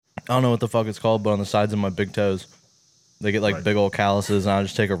I don't know what the fuck it's called, but on the sides of my big toes, they get like big old calluses, and I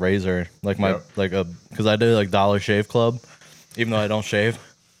just take a razor, because I do like Dollar Shave Club, even though I don't shave.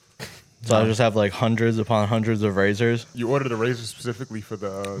 So I just have like hundreds upon hundreds of razors. You ordered a razor specifically for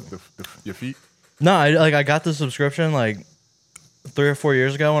your feet? No, I got the subscription like 3 or 4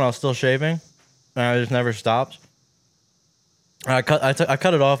 years ago when I was still shaving, and I just never stopped. I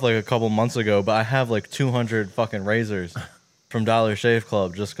cut it off like a couple months ago, but I have like 200 fucking razors from Dollar Shave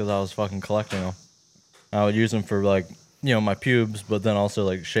Club just because I was fucking collecting them. I would use them for like, my pubes, but then also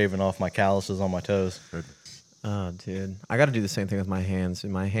like shaving off my calluses on my toes. Oh, dude. I got to do the same thing with my hands.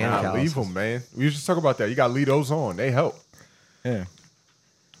 My hand calluses. Leave them, man. We used to talk about that. You got to leave those on. They help. Yeah.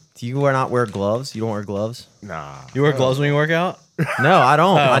 Do you not wear gloves? You don't wear gloves? Nah. You wear gloves when you work out? No, I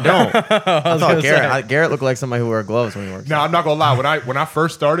don't. I don't. I thought Garrett looked like somebody who wore gloves when he works out. No, I'm not going to lie. When I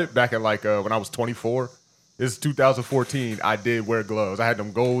first started, back at like when I was 24, this is 2014, I did wear gloves. I had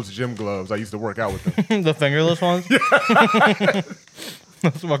them Gold's gym gloves. I used to work out with them. The fingerless ones?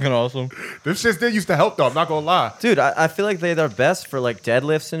 That's fucking awesome. Them shits did used to help though. I'm not gonna lie, dude. I feel like they're best for like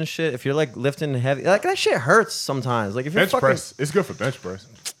deadlifts and shit. If you're like lifting heavy, like that shit hurts sometimes. Like if you're bench press, it's good for bench press.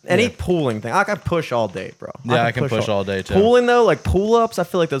 Any pulling thing, I can push all day, bro. Yeah, I can push all day too. Pulling though, like pull ups, I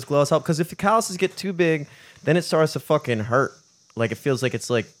feel like those gloves help because if the calluses get too big, then it starts to fucking hurt. Like it feels like it's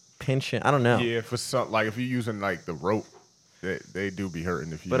like pinching. I don't know. Yeah, for some like if you're using like the rope. They do be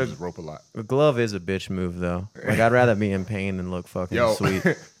hurting if you use rope a lot. A glove is a bitch move, though. Like, I'd rather be in pain than look fucking sweet.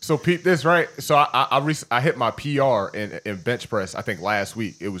 So, peep this, right? So, I hit my PR in bench press, I think, last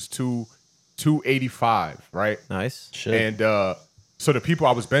week. It was 285, right? Nice. Shit. And so, the people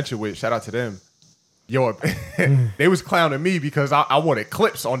I was benching with, shout out to them, they was clowning me because I wanted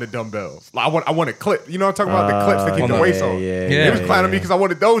clips on the dumbbells. Like, I wanted clip. You know what I'm talking about? The clips that keep the weights on. They was clowning me because I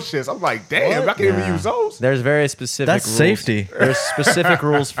wanted those shits. I'm like, damn, I can't even use those. There's very specific That's rules. safety. There's specific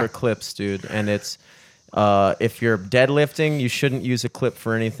rules for clips, dude. And it's if you're deadlifting, you shouldn't use a clip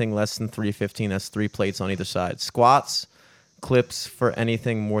for anything less than 315. That's 3 plates on either side. Squats, clips for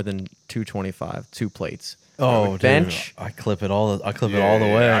anything more than 225, 2 plates. Oh, bench. Dude, I clip it all the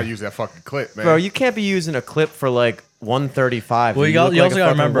way. I use that fucking clip, man. Bro, you can't be using a clip for like 135. Well, you also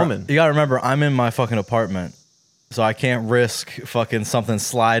gotta remember. You gotta remember, I'm in my fucking apartment, so I can't risk fucking something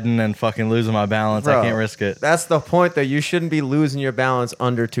sliding and fucking losing my balance. Bro, I can't risk it. That's the point, though. You shouldn't be losing your balance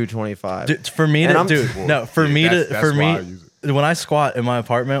under 225. When I squat in my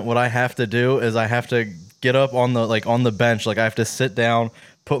apartment, what I have to do is I have to get up on the bench. Like I have to sit down,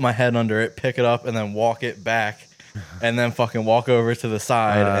 put my head under it, pick it up, and then walk it back, and then fucking walk over to the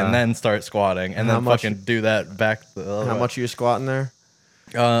side, and then start squatting, and then fucking do that back the other way. How much are you squatting there?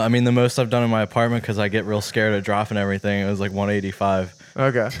 I mean, the most I've done in my apartment, because I get real scared of dropping everything, it was like 185.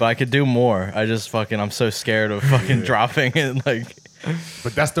 Okay. But I could do more. I just I'm so scared of fucking dropping it, like...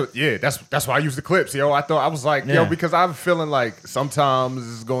 But that's why I use the clips, yo. I was like, because I'm feeling like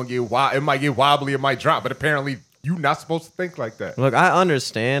sometimes it's gonna get wild. It might get wobbly, it might drop, but apparently you're not supposed to think like that. Look, I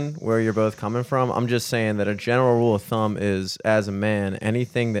understand where you're both coming from. I'm just saying that a general rule of thumb is, as a man,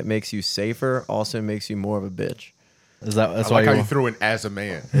 anything that makes you safer also makes you more of a bitch. That's why you threw in as a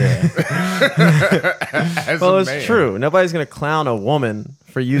man. Yeah. It's true. Nobody's gonna clown a woman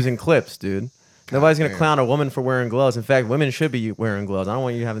for using clips, dude. Nobody's going to clown a woman for wearing gloves. In fact, women should be wearing gloves. I don't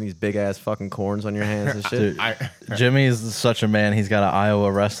want you having these big-ass fucking corns on your hands and shit. Dude, Jimmy is such a man. He's got an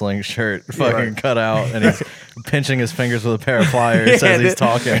Iowa wrestling shirt cut out, and he's pinching his fingers with a pair of pliers as he's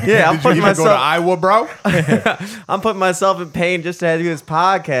talking. Yeah, I'm putting myself... go to Iowa, bro? I'm putting myself in pain just to do this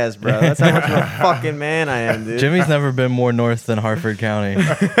podcast, bro. That's how much of a fucking man I am, dude. Jimmy's never been more north than Hartford County.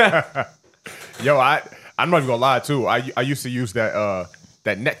 Yo, I'm not even going to lie, too. I used to use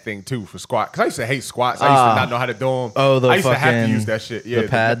that neck thing too for squat, because I used to hate squats. I used to not know how to do them. I used to have to use that shit. Yeah, the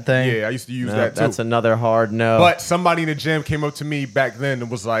pad thing. Yeah, I used to use that too. That's another hard no. But somebody in the gym came up to me back then and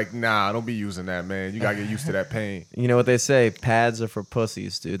was like, "Nah, don't be using that, man. You gotta get used to that pain." You know what they say? Pads are for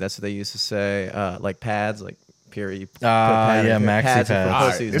pussies, dude. That's what they used to say. Like pads, like period. Maxi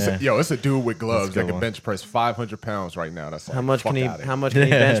pads. It's a dude with gloves that can bench press 500 pounds right now. That's like, how much can he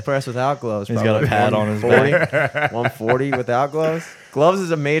bench press without gloves? He's got a pad on his back. 140 without gloves. Gloves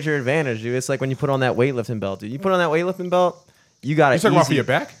is a major advantage, dude. It's like when you put on that weightlifting belt, dude. You put on that weightlifting belt, you got it. You talking about for your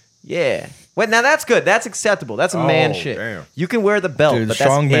back? Yeah. Wait, now that's good. That's acceptable. That's a man shit. Damn. You can wear the belt, dude, but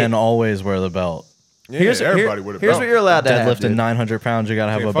strong men always wear the belt. Yeah, everybody with a belt. Here's what you're allowed to have. Deadlifting 900 pounds, you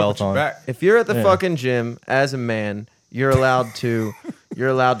gotta have a belt on. If you're at the fucking gym as a man, you're allowed to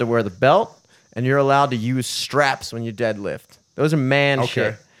wear the belt, and you're allowed to use straps when you deadlift. Those are man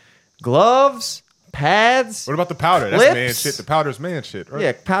shit. Gloves, pads. What about the powder? Clips? That's man shit. The powder's man shit, right?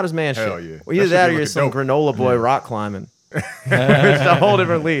 Yeah, powder's man shit. Hell yeah. Well, either that or you're some granola boy rock climbing. It's a whole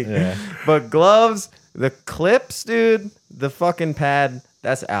different league. Yeah. But gloves, the clips, dude, the fucking pad,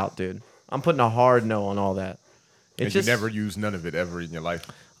 that's out, dude. I'm putting a hard no on all that. And you never used none of it ever in your life.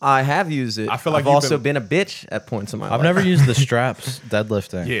 I have used it. I feel like I've also been a bitch at points in my life. I've never used the straps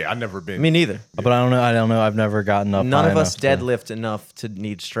deadlifting. Yeah, I've never been. Me neither. But I don't know. I've never gotten up. None high of us enough to- deadlift enough to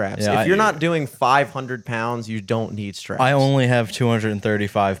need straps. Yeah, if you're not doing 500 pounds, you don't need straps. I only have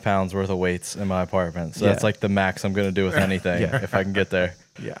 235 pounds worth of weights in my apartment, so that's Yeah. like the max I'm gonna do with anything if I can get there.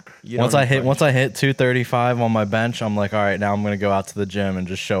 Yeah. Once I hit 235 on my bench, I'm like, all right, now I'm gonna go out to the gym and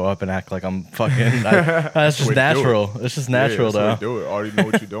just show up and act like I'm fucking. That's just natural. It's just natural yeah, though. Do it. Already know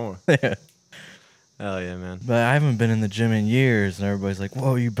what you're doing. Yeah. Hell yeah, man. But I haven't been in the gym in years, and everybody's like,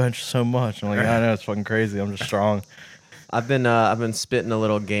 "Whoa, you bench so much." I'm like, I know it's fucking crazy. I'm just strong. I've been spitting a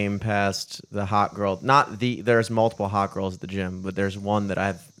little game past the hot girl. There's multiple hot girls at the gym, but there's one that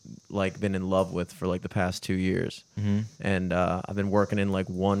I've like been in love with for like the past 2 years, and I've been working in like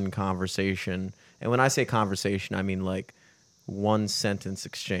one conversation. And when I say conversation, I mean like one sentence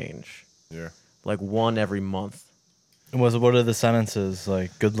exchange. Yeah. Like one every month. What are the sentences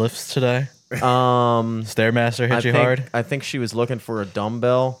like? Good lifts today. Stairmaster hit you think, hard. I think she was looking for a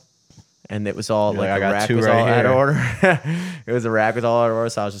dumbbell, and it was all You're like like, the I got rack two was right all out of here. order. It was a rack was all out of order,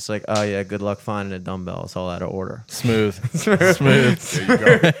 so I was just like, oh yeah, good luck finding a dumbbell. It's all out of order. Smooth. Smooth. There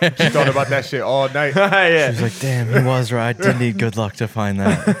you go. She thought about that shit all night. Yeah. She's like, damn, he was right. I did need good luck to find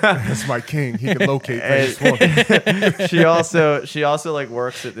that. That's my king. He can locate things. she also like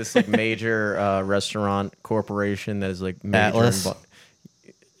works at this like major restaurant corporation that is like major Atlas?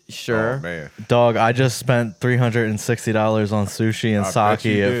 Sure. Oh, man. Dog, I just spent $360 on sushi and I bet sake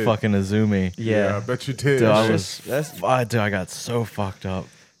you at did. fucking Izumi. Yeah. I bet you did. Dude, I got so fucked up.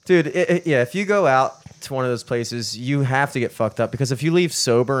 Dude, if you go out to one of those places, you have to get fucked up because if you leave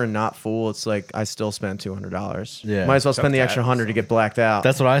sober and not full, it's like I still spent $200. Yeah. Might as well spend Tough the to extra have 100 to get blacked out.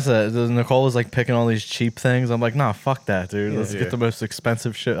 That's what I said. Nicole was like picking all these cheap things. I'm like, nah, fuck that, dude. Let's Yeah. get the most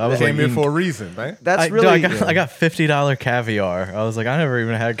expensive shit. I was Came like, in for a reason, man. That's I really. got $50 caviar. I was like, I never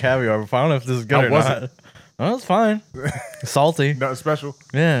even had caviar before. I don't know if this is good How or was not. it? Oh, it's fine. Salty. Nothing special.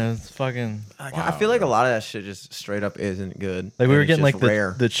 Yeah, it's fucking. I feel like a lot of that shit just straight up isn't good. Like we And were it's getting just like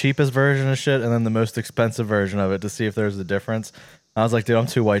rare. the cheapest version of shit and then the most expensive version of it to see if there's a difference. I was like, dude, I'm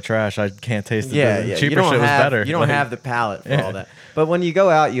too white trash. I can't taste it. Yeah, The yeah. cheaper You don't shit was have, better. You don't Like, have the palate for Yeah. all that. But when you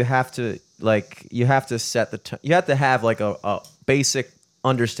go out, you have to set the. You have to have like a basic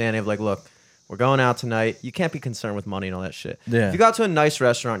understanding of like, look, we're going out tonight. You can't be concerned with money and all that shit. Yeah. If you go out to a nice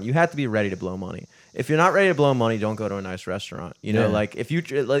restaurant, you have to be ready to blow money. If you're not ready to blow money, don't go to a nice restaurant. You know, Yeah. like if you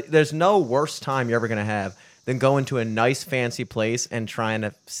like, there's no worse time you're ever gonna have than going to a nice fancy place and trying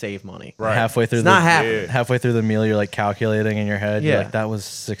to save money. Right. halfway through It's not happening. halfway through the meal, you're like calculating in your head. You're Yeah. like, that was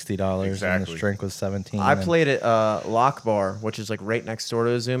 $60 and Exactly. this drink was $17. I and- played at Lock Bar, which is like right next door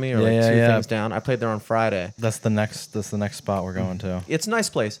to Izumi, or Yeah, like yeah, two yeah. things down. I played there on Friday. That's the next spot we're going to. It's a nice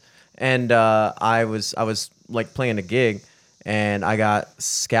place, and I was like playing a gig, and I got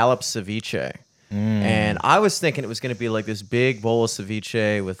scallop ceviche, and I was thinking it was gonna be like this big bowl of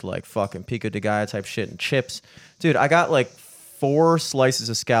ceviche with like fucking pico de gallo type shit and chips, dude. I got like 4 slices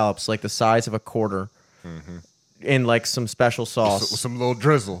of scallops, like the size of a quarter, in like some special sauce. With some little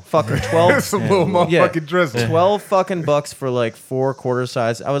drizzle. Fucking 12 some little motherfucking drizzle. 12 fucking bucks for like 4 quarter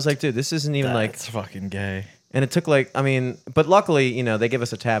size. I was like, dude, this isn't even like. It's fucking gay. And it took like, I mean, but luckily, you know, they give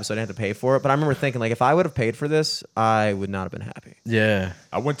us a tab, so I didn't have to pay for it. But I remember thinking, like, if I would have paid for this, I would not have been happy. Yeah.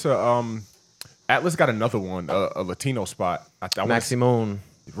 I went to Atlas got another one, a Latino spot. I went- Maximone.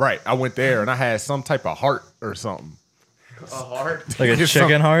 right. I went there and I had some type of heart or something. A heart? Like a Just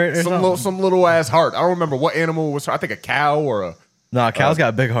chicken heart or something? some little ass heart. I don't remember what animal it was. I think a cow or a No, cows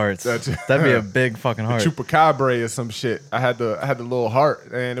got big hearts. that's- That'd be a big fucking heart. chupacabra or some shit. I had the little heart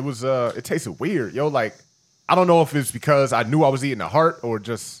and it was it tasted weird. Yo, like I don't know if it's because I knew I was eating a heart or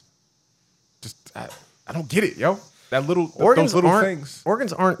just I don't get it, yo. That little those little things.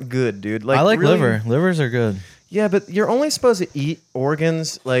 Organs aren't good, dude. Like I like really- liver. Livers are good. Yeah, but you're only supposed to eat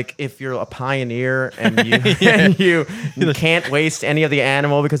organs like if you're a pioneer and you and you can't waste any of the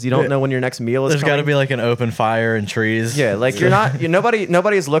animal because you don't know when your next meal is There's got to coming. be like an open fire and trees. Yeah, like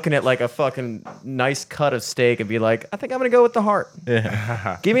nobody's looking at like a fucking nice cut of steak and be like, I think I'm gonna go with the heart.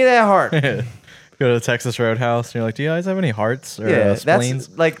 Yeah. Give me that heart. Go to the Texas Roadhouse and you're like, do you guys have any hearts or Yeah, spleens?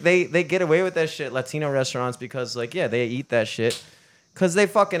 that's like they get away with that shit, Latino restaurants, because like they eat that shit because they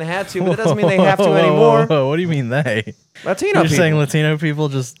fucking had to, but it doesn't mean they have to Whoa, anymore. whoa, what do you mean they? Latino You're people. saying Latino people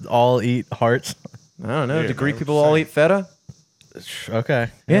just all eat hearts? I don't know. Yeah, Do Greek man, people all eat feta? Okay,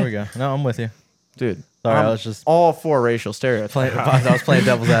 Yeah. here we go. No, I'm with you. Dude, Sorry, I'm I was just all for racial stereotypes. I was playing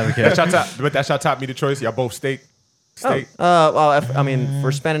devil's advocate. That's y'all taught me the choice. Y'all both steak Steak? Well, I mean, if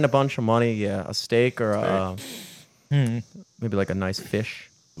we're spending a bunch of money, yeah, a steak or maybe like a nice fish.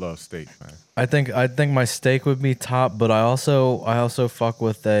 Love steak, man. I think my steak would be top, but I also fuck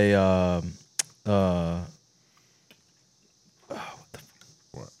with a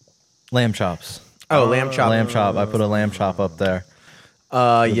lamb chops. Oh, lamb chop. Lamb chop. I put a lamb chop up there.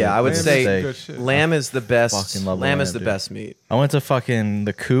 Yeah, I would Lamb say is good shit. lamb is the best. Fucking love Lamb lamb, is the dude. best meat. I went to fucking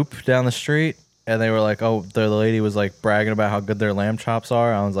the Coop down the street, and they were like, "Oh," the lady was like bragging about how good their lamb chops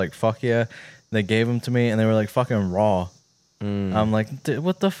are. I was like, "Fuck yeah!" They gave them to me, and they were like fucking raw. I'm like,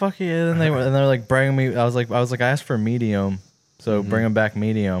 "What the fuck?" And they were like bragging me. I was like, I asked for medium, so bring them back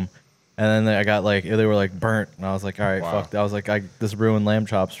medium. And then I got like they were like burnt, and I was like, "All right, Wow. fuck." I was like, this ruined lamb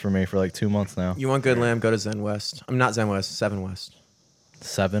chops for me for like 2 months now. You want good lamb? Go to Zen West. I'm not Zen West. 7 West.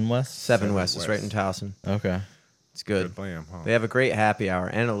 7 West. 7 West. It's West. right in Towson. Okay. It's good. Good lamb, huh? They have a great happy hour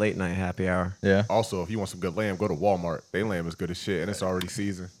and a late night happy hour. Yeah. Also, if you want some good lamb, go to Walmart. They lamb is good as shit, and it's already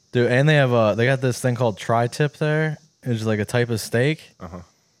seasoned. Dude, and they have they got this thing called tri-tip there. It's like a type of steak.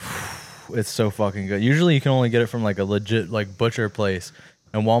 It's so fucking good. Usually you can only get it from like a legit like butcher place,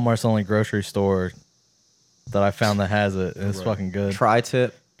 and Walmart's the only grocery store that I found that has it. And it's fucking good.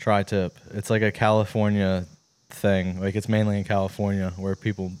 Tri-tip. Tri-tip. It's like a California thing. Like it's mainly in California where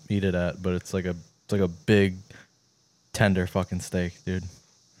people eat it at, but it's like a big tender fucking steak, dude.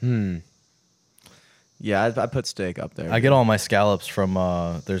 Yeah, I put steak up there. I get all my scallops from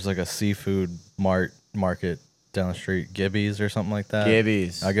there's like a seafood market down the street, Gibby's or something like that.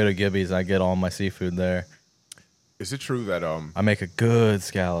 Gibby's. I go to Gibby's. I get all my seafood there. Is it true that I make a good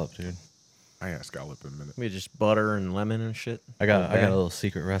scallop, dude. I ain't scallop in a minute. Maybe just butter and lemon and shit. I got a Okay. little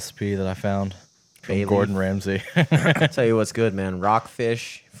secret recipe that I found from Bay leaf. Gordon Ramsay. Tell you what's good, man.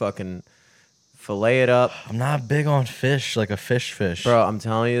 Rockfish, fucking fillet it up. I'm not big on fish, like a fish. Bro, I'm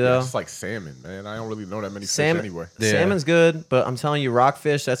telling you though. It's like salmon, man. I don't really know that many Salmon, fish anyway. Yeah. Salmon's good, but I'm telling you,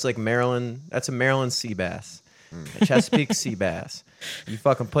 rockfish, that's like Maryland. That's a Maryland sea bass. A Chesapeake sea bass. You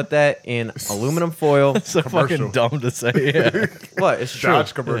fucking put that in aluminum foil. It's so Commercial. fucking dumb to say. Yeah. What? It's true.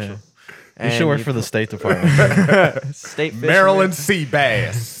 Dodge commercial. You And should work you for the State Department. State fish Maryland sea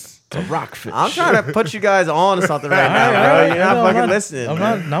bass. It's a rockfish. I'm trying to put you guys on something right now, bro. You're not fucking listening.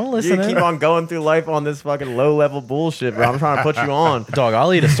 I'm not You listening. keep on going through life on this fucking low level bullshit, bro. I'm trying to put you on. Dog,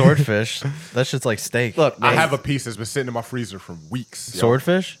 I'll eat a swordfish. That shit's like steak. Look, I man, have a piece that's been sitting in my freezer for weeks. yo.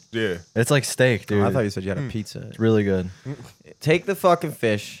 Swordfish? Yeah. It's like steak, dude. I thought you said you had a pizza. It's really good. Take the fucking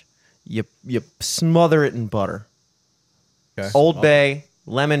fish, you smother it in butter, Okay. Old Bay,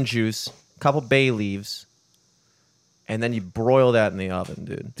 lemon juice, couple bay leaves, and then you broil that in the oven,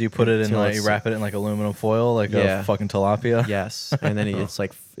 dude. Do you put it in Until like, you it's- wrap it in like aluminum foil, like Yeah. a fucking tilapia? Yes, and then it's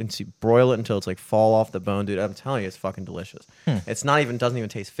like, and you broil it until it's like fall off the bone, dude. I'm telling you, it's fucking delicious. It's not even, doesn't even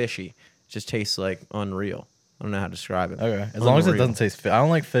taste fishy. It just tastes like unreal. I don't know how to describe it. Okay. As long as it Unreal. doesn't taste I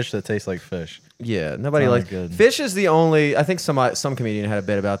don't like fish that taste like fish. Yeah, nobody Sounded likes good. fish. Is the only. I think some comedian had a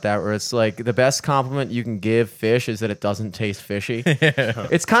bit about that where it's like the best compliment you can give fish is that it doesn't taste fishy.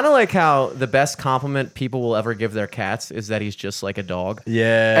 It's kind of like how the best compliment people will ever give their cats is that he's just like a dog.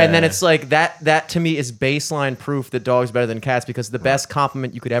 Yeah. And then it's like that to me is baseline proof that dogs better than cats because the best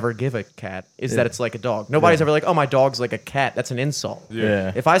compliment you could ever give a cat is that it's like a dog. Nobody's ever like, oh, my dog's like a cat. That's an insult.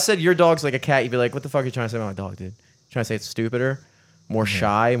 Yeah. If I said your dog's like a cat, you'd be like, what the fuck are you trying to say about my dog, dude? Trying to say it's stupider, more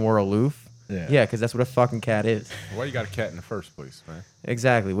shy, more aloof? Yeah. Because that's what a fucking cat is. Why you got a cat in the first place, man?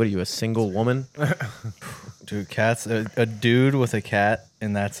 Exactly. What are you, a single woman? Dude, cats, a dude with a cat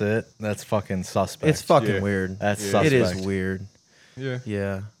and that's it. That's fucking suspect. It's fucking Yeah. weird. That's Yeah. suspect. It is weird. Yeah.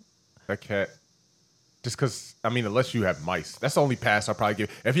 Yeah. That cat. Just because, I mean, unless you have mice, that's the only pass I'll probably give.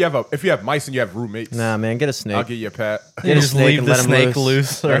 If you have mice and you have roommates, Nah, man, get a snake. I'll give you a pat. You just leave and the let 'em snake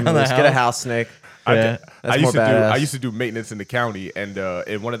loose Let 'em around the loose. Get a house. house snake. Yeah. That's I used more to badass. I used to do maintenance in the county, and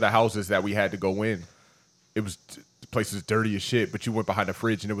in one of the houses that we had to go in, it was the place was dirty as shit. But you went behind the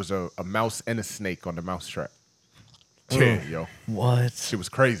fridge, and there was a mouse and a snake on the mouse trap. Yeah, yo, What? shit was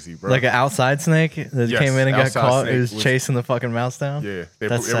crazy, bro. Like an outside snake that Yes, came in and got outside caught. snake It was was- chasing the fucking mouse down. yeah, they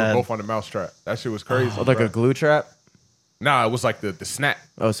That's were sad. both on the mouse trap. That shit was crazy. Oh, like bro. a glue trap? Nah, it was like the snap.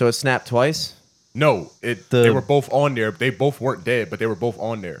 Oh, so it snapped twice? No, The- they were both on there. They both weren't dead, but they were both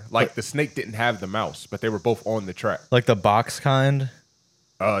on there. Like the snake didn't have the mouse, but they were both on the trap. Like the box kind.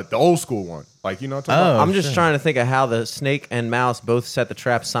 The old school one, like you know what I'm talking Oh. about. I'm just shit. trying to think of how the snake and mouse both set the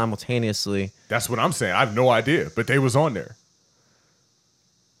trap simultaneously. That's what I'm saying. I have no idea, but they was on there.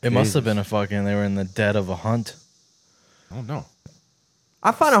 It must have been a fucking. They were in the dead of a hunt. I don't know.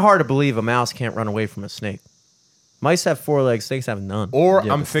 I find it hard to believe a mouse can't run away from a snake. Mice have 4 legs, snakes have none. Or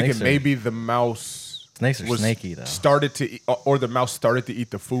Yeah, I'm but thinking snakes are- maybe the mouse Snakes are was snaky though. started to eat, or the mouse started to eat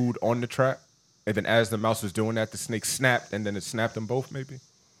the food on the trap, and then as the mouse was doing that, the snake snapped, and then it snapped them both. Maybe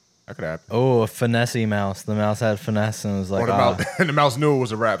that could happen. Oh, a finessey mouse. The mouse had finesse and was like, and the mouse knew it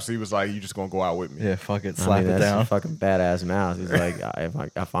was a wrap, so he was like, "You just gonna go out with me?" Yeah, fuck it, slap it that's down. a fucking badass mouse. He's like,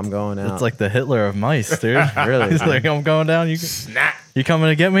 if I'm going out, It's like the Hitler of mice, dude. Really? He's like, I'm going down. Snap. You coming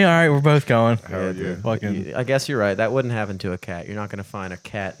to get me? All right, we're both going. Hell yeah. Fucking. I guess you're right. That wouldn't happen to a cat. You're not going to find a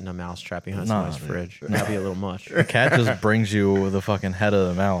cat in a mouse trap behind somebody's fridge. That'd be a little much. The cat just brings you the fucking head of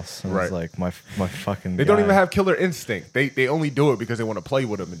the mouse. And Right. It's like my fucking. They don't even have killer instinct. They only do it because they want to play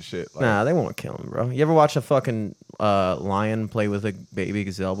with him and shit. Like, Nah, they won't kill him, bro. You ever watch a fucking lion play with a baby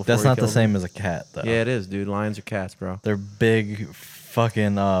gazelle before? That's he not the kills same him? as a cat, though. Yeah, it is, dude. Lions are cats, bro. They're big,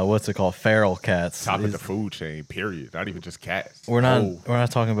 fucking. What's it called? Feral cats. top of the food chain. Period. Not even just cats. We're not. Oh. We're not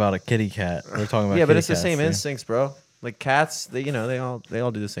talking about a kitty cat. We're talking about. Yeah, but kitty it's the cats, same dude. instincts, bro. Like cats, they all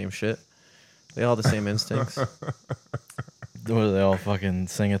do the same shit. They all have the same instincts. What do they all fucking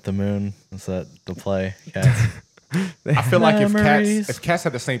sing at the moon? Is that the play? Cats. I feel like Memories. if cats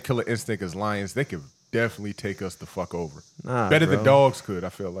had the same killer instinct as lions, they could definitely take us the fuck over. Nah, Better bro. than dogs could. I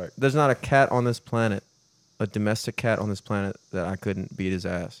feel like. There's not a cat on this planet, a domestic cat on this planet, that I couldn't beat his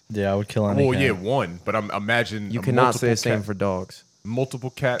ass. Yeah, I would kill any Well, cat. yeah, one, but I'm imagine You a cannot say multiple the same cat- for dogs. multiple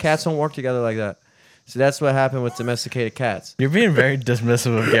cats. Cats don't work together like that. So that's what happened with domesticated cats. You're being very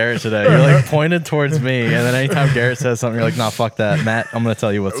dismissive of Garrett today. You're like pointed towards me, and then anytime Garrett says something, you're like, "Nah, fuck that, Matt. I'm gonna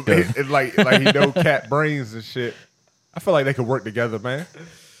tell you what's good." It, like he know cat brains and shit. I feel like they could work together, man.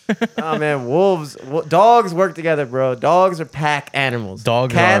 Oh man, dogs work together, bro. Dogs are pack animals.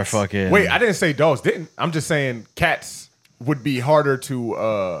 Dogs Cats, are fucking. Wait, I didn't say dogs didn't. I'm just saying cats would be harder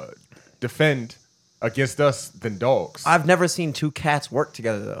to defend against us than dogs. I've never seen two cats work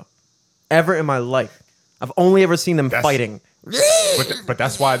together though, ever in my life. I've only ever seen them fighting. But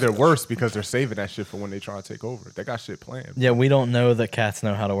that's why they're worse, because they're saving that shit for when they try to take over. They got shit planned. Yeah, we don't know that cats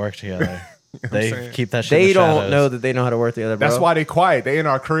know how to work together. They saying? keep that shit. in They the don't shadows. know that they know how to work together, bro. That's why they quiet. They in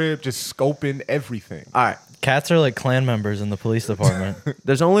our crib just scoping everything. All right. Cats are like clan members in the police department.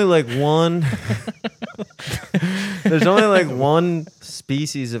 There's only like one. There's only like one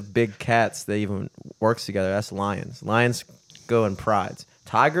species of big cats that even works together. That's lions. Lions go in prides.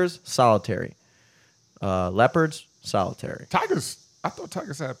 Tigers, solitary. Leopards, solitary. Tigers. I thought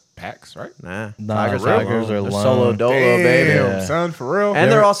tigers had packs, right? Nah, Tigers are are They're lone. solo dolo, Damn, baby. Yeah. son, for real.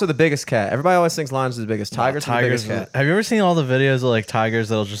 And they're also the biggest cat. Everybody always thinks lions are the biggest. Tigers are the Tigers. biggest cat. Have you ever seen all the videos of like tigers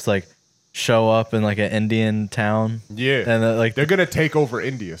that'll just like show up in like an Indian town? Yeah. And like They're gonna take over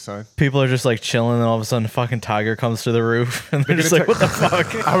India, son. people are just like chilling, and all of a sudden, a fucking tiger comes to the roof, and they're just like, "What the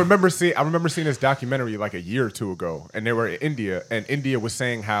fuck?" I remember seeing this documentary like a year or two ago, and they were in India, and India was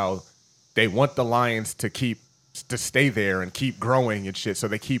saying how they want the lions to stay there and keep growing and shit. So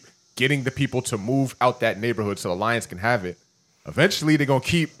they keep getting the people to move out that neighborhood so the lions can have it. Eventually, they're gonna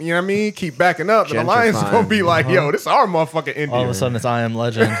keep, you know what I mean, keep backing up, and the lions are gonna be like, "Yo, this is our motherfucking India." All of a sudden, it's I Am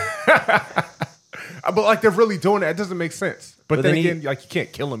Legend. But like they're really doing that. It doesn't make sense. But But then they again, like you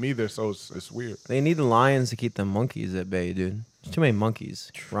can't kill them either, so it's weird. They need the lions to keep the monkeys at bay, dude. There's too many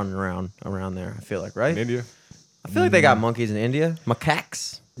monkeys running around there. I feel like, right? In India, I feel like they got monkeys in India.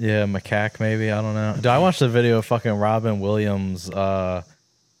 Macaques. Yeah, macaque maybe. I don't know. Dude, I watched the video of fucking Robin Williams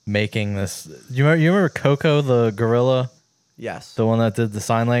making this. You remember Coco the gorilla? Yes. The one that did the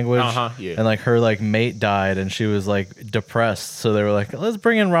sign language? yeah. And like her like mate died and she was like depressed. So they were like, let's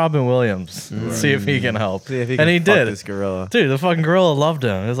bring in Robin Williams and see if he can help. See if he and can he fuck did. this gorilla. Dude, the fucking gorilla loved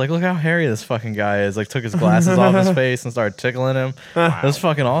him. It was like, look how hairy this fucking guy is. Like took his glasses off his face and started tickling him. It was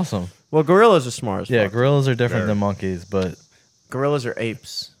fucking awesome. Well, gorillas are smart as Yeah, fuck. gorillas are different than monkeys, but Gorillas are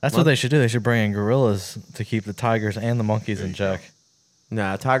apes. that's what they should do. They should bring in gorillas to keep the tigers and the monkeys in check.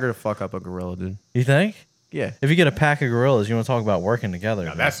 Nah, a tiger to fuck up a gorilla, dude. You think? Yeah. If you get a pack of gorillas, you want to talk about working together.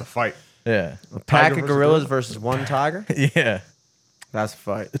 now that's a fight. yeah. A pack Tiger of versus gorillas versus one tiger? Yeah. That's a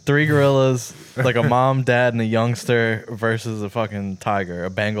fight. 3 gorillas, like a mom, dad, and a youngster versus a fucking tiger, a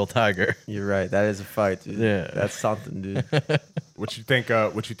Bengal tiger. You're right. That is a fight, dude. Yeah. That's something, dude. What you think?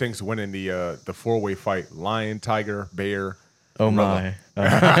 What you think's winning the 4-way fight? Lion, tiger, bear. Oh gorilla. my.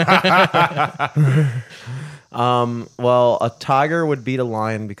 Well, a tiger would beat a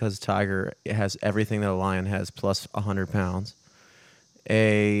lion because a tiger has everything that a lion has plus 100 pounds.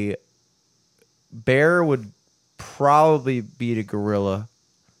 A bear would probably beat a gorilla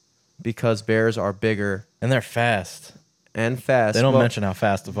because bears are bigger And they're fast. and fast. They don't Well, mention how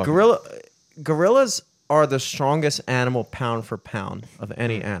fast the fuck. Gorillas are the strongest animal pound for pound of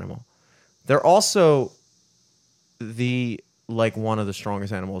any animal. They're also one of the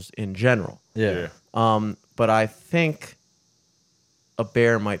strongest animals in general. Yeah. But I think a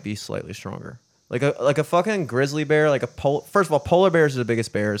bear might be slightly stronger. Like a fucking grizzly bear, like first of all, polar bears are the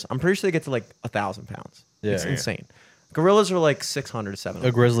biggest bears. I'm pretty sure they get to like 1,000 pounds. Yeah. It's insane. Gorillas are like 600 to 700.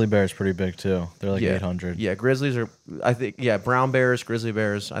 A grizzly bear is pretty big too. They're like 800. Yeah, grizzlies are, I think, brown bears, grizzly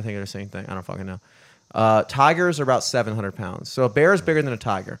bears, I think they're the same thing. I don't fucking know. Tigers are about 700 pounds. So a bear is bigger than a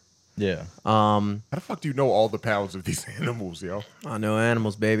tiger. Yeah. How the fuck do you know all the pounds of these animals, yo? I know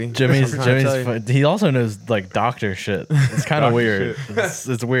animals, baby. Jimmy's he also knows like doctor shit. It's kind of weird.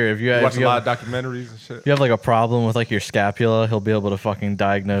 It's weird. If you watch a lot of documentaries and shit. If you have like a problem with like your scapula, he'll be able to fucking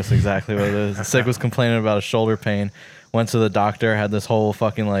diagnose exactly what it is. Sig was complaining about a shoulder pain. Went to the doctor, had this whole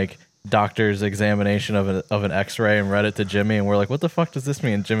fucking like doctor's examination of an X-ray, and read it to Jimmy, and we're like, "What the fuck does this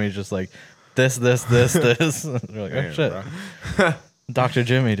mean?" And Jimmy's just like, "This." We're like, "Oh shit." Dr.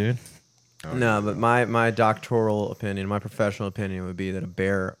 Jimmy, dude. No, but my doctoral opinion, my professional opinion would be that a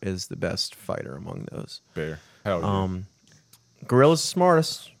bear is the best fighter among those. Bear. Hell yeah. Gorilla's the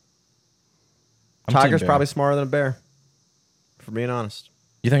smartest. Tiger's probably smarter than a bear, for being honest.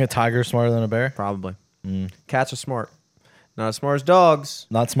 You think a tiger's smarter than a bear? Probably. Cats are smart. Not as smart as dogs.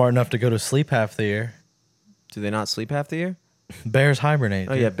 Not smart enough to go to sleep half the year. Do they not sleep half the year? Bears hibernate.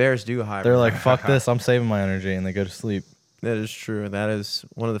 Oh, yeah, bears do hibernate. They're like, fuck this, I'm saving my energy, and they go to sleep. That is true. That is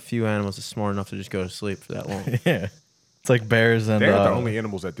one of the few animals that's smart enough to just go to sleep for that long. Yeah. It's like bears and... They're the only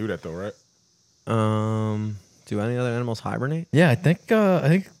animals that do that, though, right? Do any other animals hibernate? Yeah, I think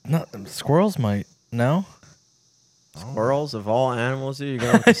not squirrels might. No? Squirrels of all animals, dude.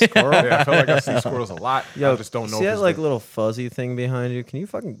 You're going with the squirrel? Yeah, I feel like I see squirrels a lot. Yo, I just don't know. See that like little fuzzy thing behind you? Can you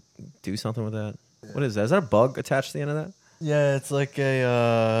fucking do something with that? What is that? Is that a bug attached to the end of that? Yeah, it's like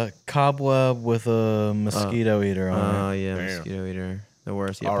a cobweb with a mosquito eater on it. Oh, yeah, Damn. Mosquito eater. The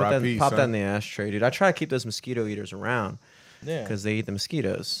worst. Yeah, R.I.P., pop son. that in the ashtray, dude. I try to keep those mosquito eaters around Yeah. because they eat the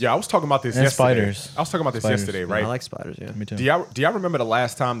mosquitoes. Yeah, I was talking about this And yesterday. spiders. I was talking about this Spiders. yesterday, Yeah, right? I like spiders, yeah. Me too. Do y'all remember the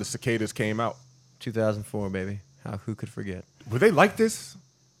last time the cicadas came out? 2004, baby. Who could forget? Were they like this?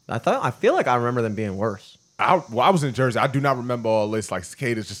 I feel like I remember them being worse. I was in Jersey. I do not remember all this, like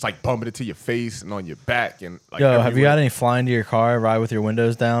cicadas just like bumping into your face and on your back and like. Yo, have you everywhere. had any fly into your car, ride with your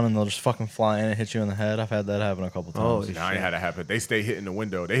windows down, and they'll just fucking fly in and hit you in the head? I've had that happen a couple times. Holy Nah, I ain't had it happen. They stay hitting the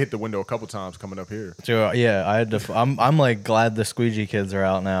window. They hit the window a couple times coming up here. So, yeah, I had to. I'm like glad the squeegee kids are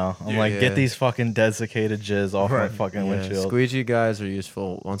out now. I'm like, Yeah. get these fucking dead cicada jizz off my Right. fucking Yeah, windshield. squeegee guys are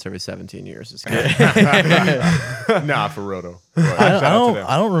useful once every 17 years. It's good. Nah, for real though. But I shout out to them.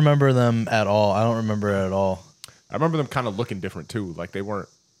 don't remember them at all. I don't remember it at all. I remember them kind of looking different too. Like they weren't,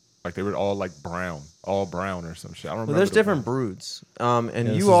 like they were all like brown, all brown or some shit. I don't remember. Well, there's the different brown. broods. And Yeah,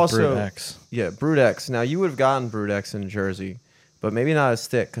 this you is also. Brood X. Yeah, Brood X. Now, you would have gotten Brood X in Jersey, but maybe not as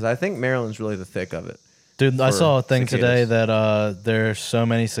thick, because I think Maryland's really the thick of it. Dude, I for saw a thing cicadas. today that there's so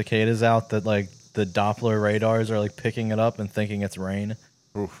many cicadas out that like the Doppler radars are like picking it up and thinking it's rain.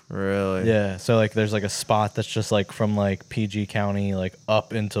 Oof. Really? Yeah, so like there's like a spot that's just like from like PG County like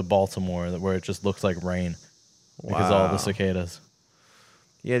up into Baltimore where it just looks like rain because all the Wow. cicadas.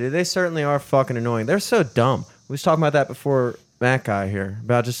 Yeah, dude, they certainly are fucking annoying. They're so dumb. We was talking about that before Matt got here,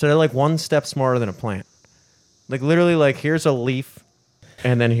 about just they're like one step smarter than a plant. Like literally, like here's a leaf,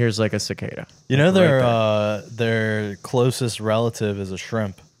 and then here's like a cicada. You know Right their closest relative is a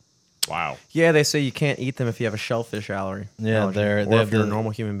shrimp. Wow. Yeah, they say you can't eat them if you have a shellfish allergy. Yeah, allergy, they or have if you're a the-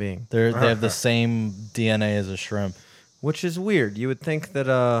 normal human being. They have the same DNA as a shrimp. Which is weird. You would think that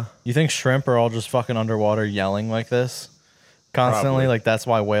You think shrimp are all just fucking underwater yelling like this constantly? Probably. Like that's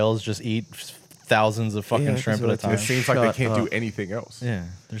why whales just eat thousands of fucking Yeah, 'cause shrimp at they're a like, time. It seems like Shut they can't do up. anything else. Yeah,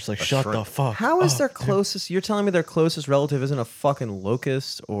 they're just like A shut the shrimp. fuck. how is up, their dude." closest? You're telling me their closest relative isn't a fucking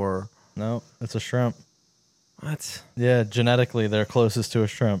locust or No, it's a shrimp. what? Yeah, genetically they're closest to a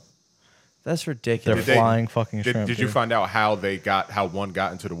shrimp. That's They're ridiculous. they- flying fucking Did shrimp. you dude. find out how one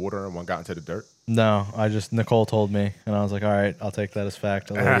got into the water and one got into the dirt? No, Nicole told me, and I was like, all right, I'll take that as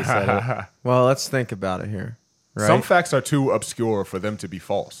fact. I already said it. Well, let's think about it here. Right? Some facts are too obscure for them to be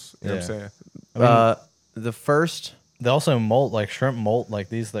false. You know what I'm Yeah. saying? The first, They also molt, like shrimp molt, like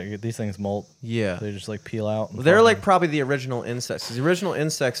these things molt. yeah. They just like peel out. And They're fucking- like probably the original insects. 'Cause the original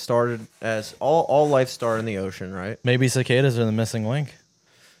insects started as all life started in the ocean, right? maybe cicadas are the missing link.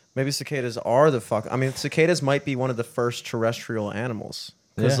 Maybe cicadas are the fuck. I mean, cicadas might be one of the first terrestrial animals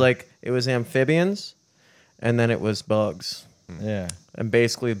because Yeah. like it was amphibians, and then it was bugs, Yeah. and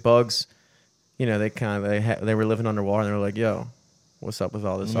basically bugs. You know, they were living underwater, and they were like, "Yo, what's up with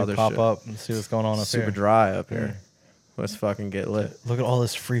all this Let me other pop shit? up and see what's going on up Super here. dry up here. Let's fucking get lit." Look at all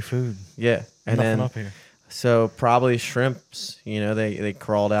this free food. Yeah, and Nothing then up here. So probably shrimps, they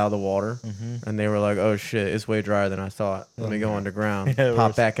crawled out of the water and they were like, oh shit, it's way drier than I thought. Let me go underground.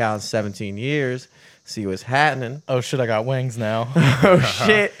 Pop back out in 17 years, see what's happening. Oh shit, I got wings now. Oh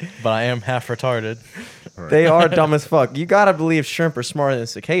shit. But I am half retarded. They are dumb as fuck. You gotta believe shrimp are smarter than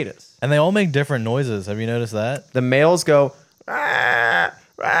cicadas. And they all make different noises. Have you noticed that? The males go, "Rah,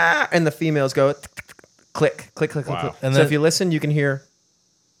 rah," and the females go, click, click, click, Wow. click. And So then- if you listen, you can hear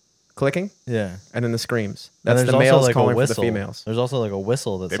clicking Yeah. and then the screams. And That's there's the also males like calling a for the whistle. females. There's also like a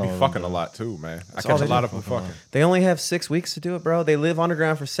whistle that They some be of them fucking do. a lot too, man. I all catch they a lot do. of them fucking. They only have 6 weeks to do it, bro. They live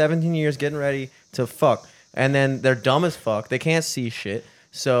underground for 17 years getting ready to fuck. And then they're dumb as fuck. They can't see shit.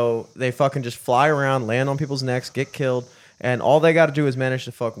 So they fucking just fly around, land on people's necks, get killed. And all they got to do is manage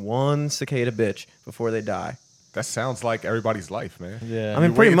to fuck one cicada bitch before they die. That sounds like everybody's life, man. Yeah. I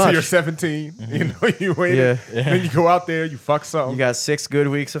mean, You pretty wait much. until you're 17. You know, you wait. Yeah. Then you go out there, you fuck something. You got 6 good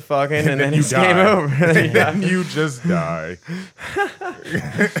weeks of fucking, and then you it's game die. over. And then you just die.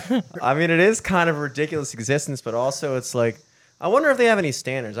 I mean, it is kind of a ridiculous existence, but also it's like, I wonder if they have any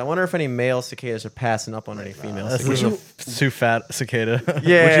standards. I wonder if any male cicadas are passing up on any female That's cicadas. a too fat cicada.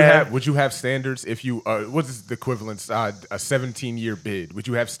 Yeah. Would you have standards if you what is the equivalent a 17-year bid? Would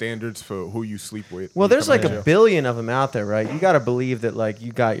you have standards for who you sleep with? Well, when you there's come like out a of jail? billion of them out there, right? You got to believe that like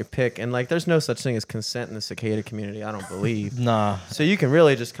you got your pick, and like there's no such thing as consent in the cicada community. I don't believe. Nah. So you can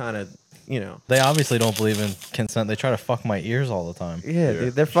really just kind of, They obviously don't believe in consent. They try to fuck my ears all the time. yeah,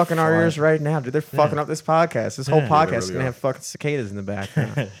 dude, they're fucking our ears right now, dude. They're fucking up this podcast. This whole Yeah. podcast They is really gonna are. have fucking cicadas in the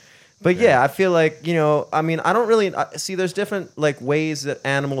background. But yeah, I feel like I mean, I don't really see. There's different like ways that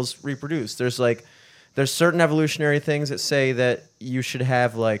animals reproduce. There's certain evolutionary things that say that you should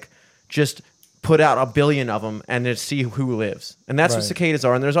have like just put out a billion of them and then see who lives, and that's what Right. cicadas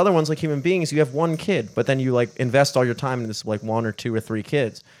are. And there's other ones like human beings. You have one kid, but then you like invest all your time in this like 1 or 2 or 3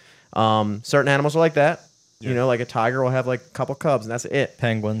 kids. Certain animals are like that. Like a tiger will have like a couple cubs, and that's it.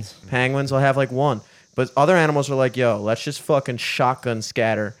 Penguins. Penguins will have like 1. But other animals are like, yo, let's just fucking shotgun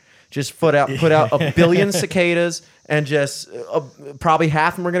scatter. Just put out a billion cicadas, and just probably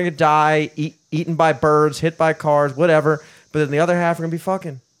half of them are gonna die, eaten by birds, hit by cars, whatever. But then the other half are gonna be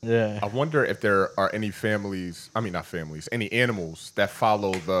fucking. Yeah. I wonder if there are any any animals that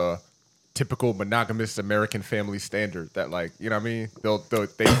follow the typical monogamous American family standard that, like, you know what I mean?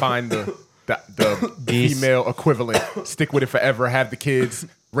 They find the Geese. female equivalent, stick with it forever, have the kids,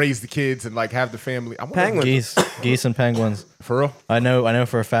 raise the kids, and like have the family. I wonder- Penguins. Geese and penguins. For real? I know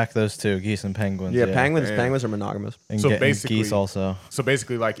for a fact those two, geese and penguins. Yeah, Yeah, penguins are monogamous. And, So and basically- geese also. So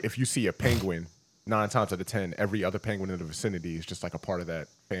basically, like, if you see a penguin, 9 times out of 10, every other penguin in the vicinity is just like a part of that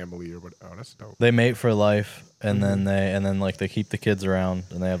family or what. Oh, that's dope. They mate for life, and then like they keep the kids around,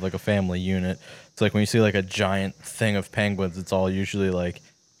 and they have like a family unit. It's like when you see like a giant thing of penguins, it's all usually like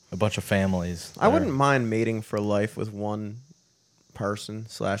a bunch of families. I wouldn't mind mating for life with one person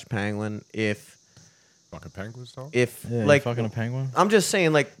 / penguin if Fucking penguins, though. Yeah, like fucking a penguin. I'm just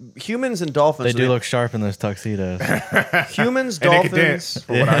saying, like humans and dolphins. They do look sharp in those tuxedos. humans, And they dolphins. can dance,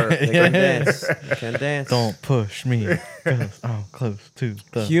 from what I heard. They can dance. They can dance. Don't push me, 'cause I'm close to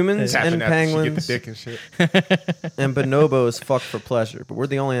the Humans Tapping and after she get penguins the dick and shit. and bonobos fuck for pleasure, but we're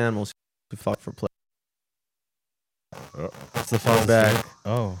the only animals who fuck for pleasure. It's the fun back.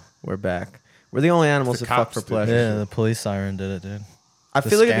 Oh, We're back. We're the only animals the that fuck cops for did pleasure. yeah, the police siren did it, dude. I The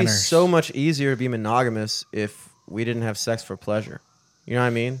feel like it'd be scanners. so much easier to be monogamous if we didn't have sex for pleasure. You know what I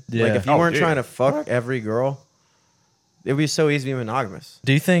mean? Yeah. Like if you Oh, weren't yeah. trying to fuck every girl, it'd be so easy to be monogamous.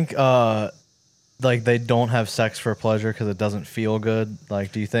 Do you think like they don't have sex for pleasure because it doesn't feel good?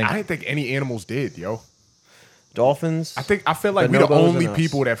 Like, do you think? I didn't think any animals did, yo. Dolphins. I feel like we the Bonobos only and us.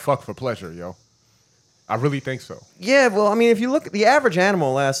 people that fuck for pleasure, yo. I really think so. Yeah, well, I mean, if you look, the average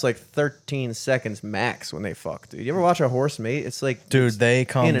animal lasts like 13 seconds max when they fuck, dude. You ever watch a horse mate? It's like, Dude, they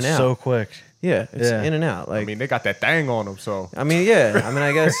come in and out. so quick. yeah, it's Yeah. in and out. Like, I mean, they got that thing on them, so yeah. I mean,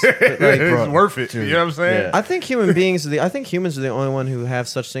 I guess. But like, it's worth it. You know what I'm saying? yeah. I think humans are the only one who have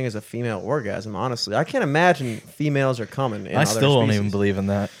such thing as a female orgasm. Honestly, I can't imagine females are coming. In I other still don't species. even believe in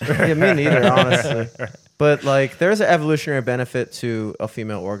that. Yeah, me neither, honestly. But like, there's an evolutionary benefit to a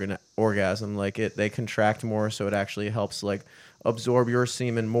female orgasm. Like, they contract more, so it actually helps like absorb your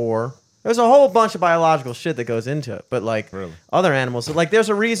semen more. There's a whole bunch of biological shit that goes into it. But like Really? other animals, so, like there's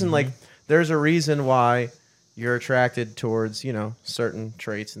a reason. Like there's a reason why you're attracted towards certain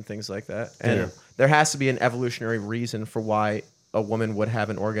traits and things like that. And Yeah. there has to be an evolutionary reason for why a woman would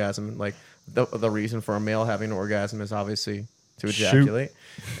have an orgasm. Like the reason for a male having an orgasm is obviously to ejaculate.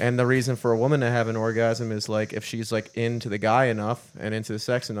 And the reason for a woman to have an orgasm is like if she's like into the guy enough and into the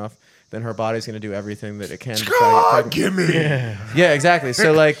sex enough, then her body's going to do everything that it can to try to get give me. Yeah, exactly.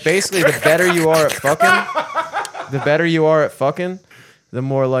 So like basically the better you are at fucking, the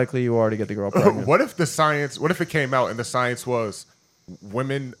more likely you are to get the girl pregnant. What if it came out and the science was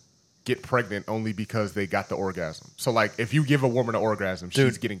women get pregnant only because they got the orgasm? So like if you give a woman an orgasm,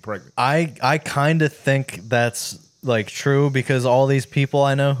 she's getting pregnant. I kind of think that's like true because all these people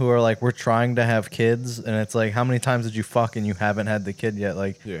I know who are like, we're trying to have kids, and it's like, how many times did you fuck and you haven't had the kid yet?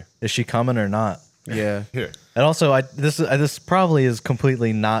 Like, is she coming or not? Yeah. And also, this probably is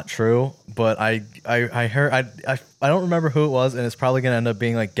completely not true, but I heard I don't remember who it was, and it's probably gonna end up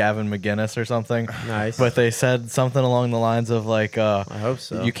being like Gavin McGinnis or something. Nice. But they said something along the lines of like, I hope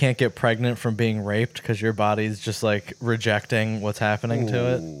so. You can't get pregnant from being raped because your body's just like rejecting what's happening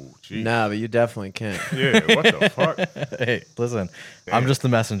to it. Geez. Nah, but you definitely can't. Yeah, what the fuck? Hey, listen, I'm just the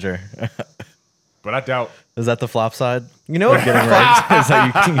messenger. But I doubt. Is that the flop side? You know what? Getting raped? Is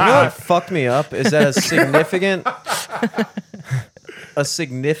that You know what fucked me up is that a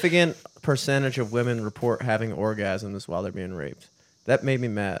significant percentage of women report having orgasms while they're being raped. That made me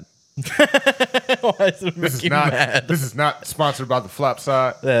mad. Why does it make you mad? This is not sponsored by the flop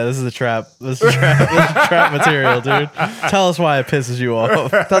side. Yeah, this is a trap. This is trap material, dude. Tell us why it pisses you off.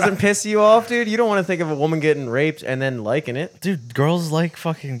 Doesn't piss you off, dude? You don't want to think of a woman getting raped and then liking it. Dude, girls like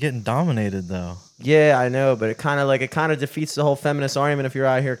fucking getting dominated, though. Yeah, I know, but it kind of defeats the whole feminist argument if you're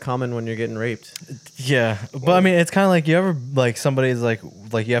out here coming when you're getting raped. Yeah, but I mean, it's kind of like you ever like somebody's like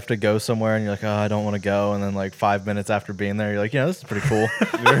you have to go somewhere and you're like, oh, I don't want to go, and then like 5 minutes after being there, you're like, this is pretty cool.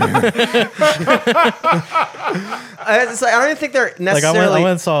 It's like, I don't even think they're necessarily. Like I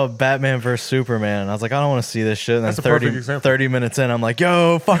went and saw Batman vs Superman, and I was like, I don't want to see this shit. And then That's a perfect example. 30 minutes in, I'm like,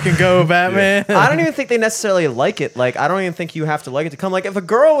 yo, fucking go, Batman. I don't even think they necessarily like it. Like, I don't even think you have to like it to come. Like, if a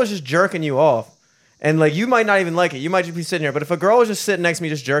girl was just jerking you off, and like you might not even like it, you might just be sitting here. But if a girl was just sitting next to me,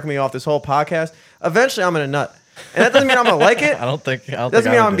 just jerking me off this whole podcast, eventually I'm gonna nut, and that doesn't mean I'm gonna like it. I don't think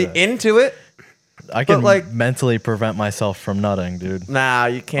doesn't mean I'm gonna be into it. I can like mentally prevent myself from nutting, dude. Nah,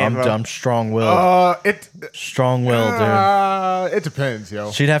 you can't. I'm strong-willed. Strong-willed, dude. It depends,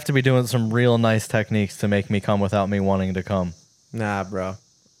 yo. She'd have to be doing some real nice techniques to make me come without me wanting to come. Nah, bro.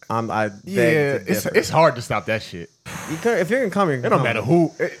 It's hard to stop that shit. If you're gonna come, you're gonna It don't matter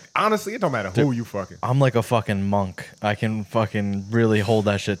who. Honestly, it don't matter who you fucking. I'm like a fucking monk. I can fucking really hold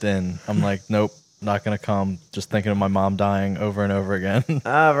that shit in. I'm like, nope, not gonna come. Just thinking of my mom dying over and over again. Bro,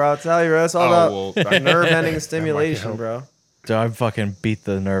 I'll tell you, bro. It's all about nerve-ending stimulation, bro. Dude, I fucking beat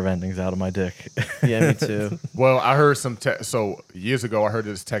the nerve endings out of my dick. Yeah, me too. Well, I heard so years ago, I heard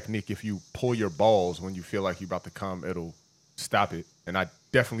this technique. If you pull your balls when you feel like you're about to come, it'll stop it. And I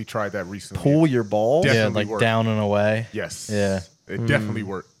definitely tried that recently. Pull your balls? Definitely worked. Down and away. Yes. Yeah. It definitely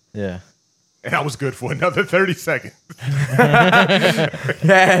worked. Yeah. And I was good for another 30 seconds.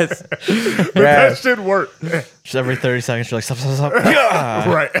 Yes. But that shit worked. Just every 30 seconds, you're like, stop.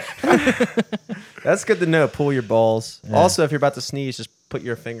 Right. That's good to know. Pull your balls. Yeah. Also, if you're about to sneeze, just put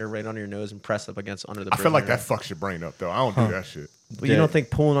your finger right under your nose and press up against under the I bridge. feel like that fucks your brain up, though. I don't do that shit. Well, you don't think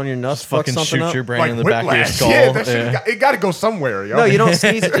pulling on your nuts fucks fucking something shoot up? your brain Like in the back of your whiplash. skull. Yeah, that shit, it got to go somewhere, yo. No, you don't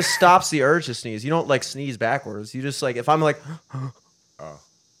sneeze. It just stops the urge to sneeze. You don't like sneeze backwards. You just like, if I'm like,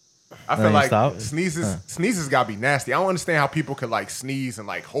 I feel like stop? sneezes got to be nasty. I don't understand how people could like sneeze and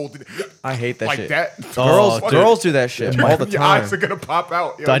like hold it. I hate that like shit. that. Girls do that shit all the Your time. eyes are going to pop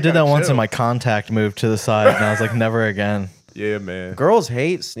out. Yo, I you did that gotta once chill. and my contact moved to the side, and I was like, never again. Yeah, man. Girls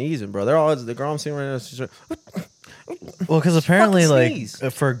hate sneezing, bro. They're always the girl I'm seeing right now. She's like, Well, because apparently, like,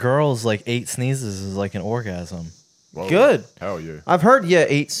 sneeze. for girls, like 8 sneezes is like an orgasm. Whoa. good. Hell yeah. I've heard,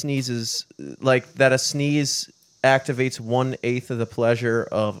 8 sneezes, like that a sneeze activates 1/8 of the pleasure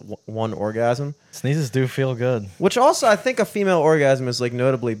of one orgasm. Sneezes do feel good. Which also, I think a female orgasm is like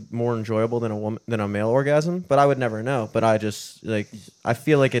notably more enjoyable than a male orgasm. But I would never know. But I just I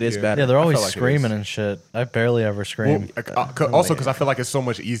feel like it is better. Yeah, they're always feel like it screaming is. and shit. I barely ever scream. Also, because I feel like it's so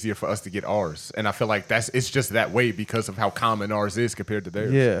much easier for us to get ours, and I feel like it's just that way because of how common ours is compared to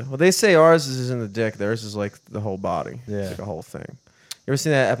theirs. Yeah. Well, they say ours is in the dick. Theirs is like the whole body. Yeah. It's like a whole thing. You ever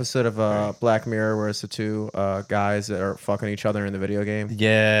seen that episode of Black Mirror where it's the two guys that are fucking each other in the video game?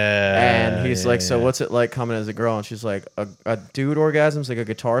 Yeah. And he's like, so what's it like coming as a girl? And she's like, a dude orgasm's like a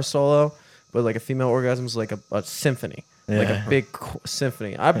guitar solo, but like a female orgasm's like a symphony. Like a big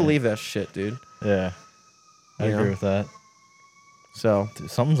symphony. I believe that shit, dude. Yeah. I You agree know? with that. So,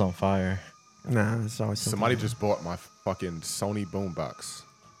 Dude, something's on fire. nah, it's always Somebody just bought my fucking Sony boombox.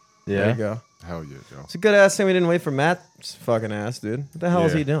 Yeah. There you go. Hell yeah, Joe. It's a good ass thing we didn't wait for Matt's fucking ass, dude. What the hell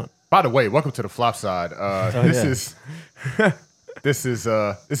is Yeah. he doing? By the way, welcome to the flop side. This is This is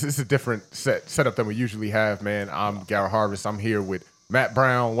a different setup than we usually have, man. I'm Garrett Harvest. I'm here with Matt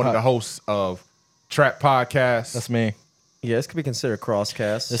Brown, one of the hosts of Trap Podcast. That's me. Yeah, this could be considered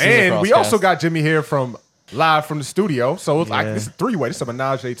Crosscast. And we also got Jimmy here live from the studio. So it's like this is a three-way. This is a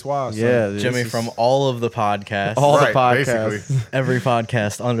menage a trois. Yeah, Jimmy from all of the podcasts. All the podcasts. Basically. Every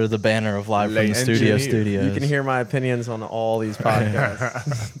podcast under the banner of Live from the Studios. You can hear my opinions on all these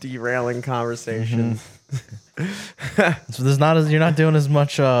podcasts. Derailing conversations. So you're not doing as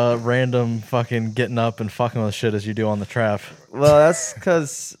much random fucking getting up and fucking with shit as you do on the trap. Well, that's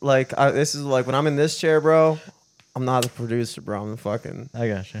because this is like when I'm in this chair, bro. I'm not the producer, bro. I'm the fucking. I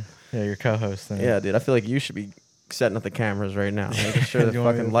got you. Yeah, you're co-hosting. Yeah, dude. I feel like you should be setting up the cameras right now, making sure the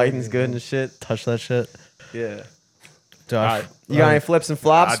fucking lighting's good and shit. Touch that shit. Yeah. Josh, You got any flips and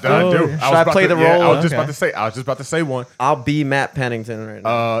flops? I do. Should I play the role? I was just about to say one. I'll be Matt Pennington right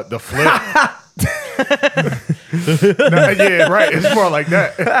now. The flip. Yeah, right. It's more like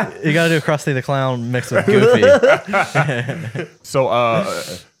that. You gotta do Krusty the Clown mixed with Goofy. So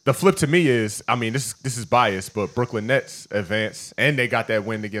the flip to me is, I mean, this is biased, but Brooklyn Nets advance and they got that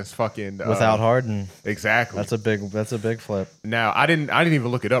win against fucking without Harden. Exactly. That's a big flip. Now I didn't even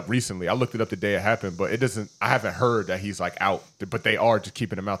look it up recently. I looked it up the day it happened, but I haven't heard that he's like out. But they are just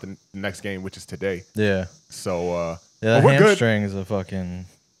keeping him out the next game, which is today. Yeah. So the we're hamstring is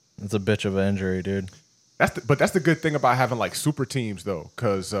it's a bitch of an injury, dude. That's the good thing about having like super teams though,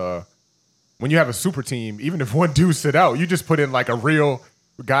 because when you have a super team, even if one dude sit out, you just put in like a real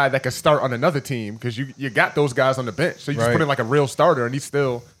guy that can start on another team because you got those guys on the bench, so you just put in like a real starter, and his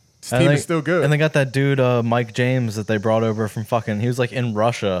team is still good. And they got that dude Mike James that they brought over from he was like in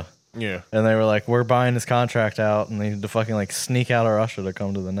Russia. Yeah, and they were like, we're buying his contract out, and they had to fucking like sneak out of Russia to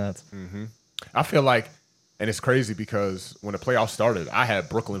come to the Nets. Mm-hmm. I feel like, and it's crazy because when the playoffs started, I had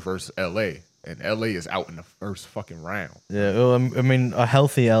Brooklyn versus LA. And LA is out in the first fucking round. Yeah, well, I mean, a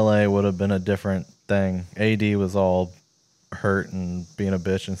healthy LA would have been a different thing. AD was all hurt and being a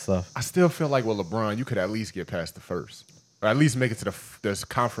bitch and stuff. I still feel like with LeBron, you could at least get past the first. Or at least make it to the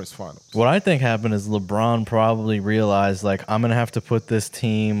conference finals. What I think happened is LeBron probably realized, like, I'm going to have to put this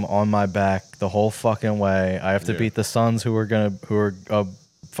team on my back the whole fucking way. I have to beat the Suns, who are a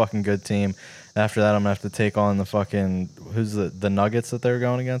fucking good team. After that, I'm going to have to take on the fucking, who's the Nuggets that they're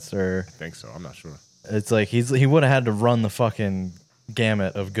going against? Or I think so. I'm not sure. It's like he would have had to run the fucking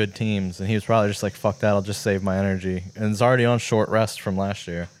gamut of good teams, and he was probably just like, fuck that, I'll just save my energy. And it's already on short rest from last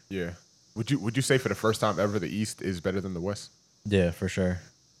year. Yeah. Would you say for the first time ever the East is better than the West? Yeah, for sure.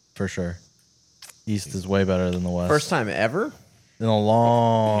 For sure. East is way better than the West. First time ever? In a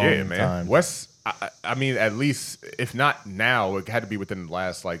long Yeah, man. time. West, I mean, at least, if not now, it had to be within the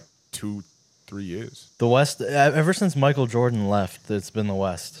last, like, 2-3 years. The West, ever since Michael Jordan left, it's been the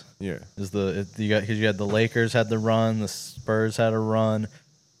West. Yeah. Because you had the Lakers had the run, the Spurs had a run,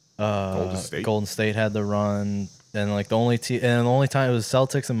 Golden State had the run, and like the only time it was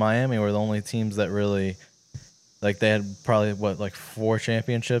Celtics and Miami were the only teams that really, like, they had probably 4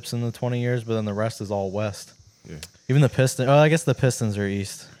 championships in the 20 years, but then the rest is all West. Yeah. Even the Pistons. Oh, I guess the Pistons are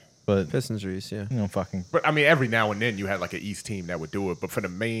East, but Pistons are East, yeah. You know, fucking. But I mean, every now and then you had like an East team that would do it. But for the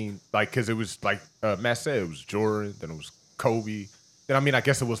main, like, because it was like Matt said, it was Jordan, then it was Kobe. Then I mean, I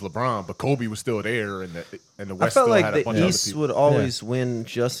guess it was LeBron, but Kobe was still there, and the West still had a bunch of other people. I felt like the East would always win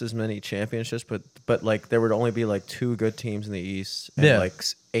just as many championships, but like there would only be like 2 good teams in the East and like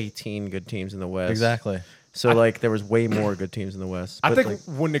 18 good teams in the West. Exactly. So like there was way more good teams in the West. I think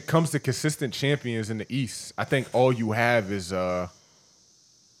when it comes to consistent champions in the East, I think all you have is I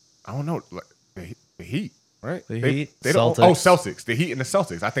don't know, like the Heat, right? The Heat, Celtics. Celtics, the Heat and the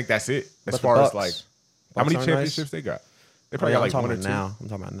Celtics. I think that's it as far as like how many championships they got. They probably got like 1 or 2. I'm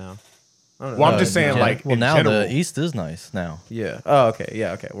talking about now. Well, I'm just saying, like, well, in now general, the East is nice now. Yeah. Oh, okay.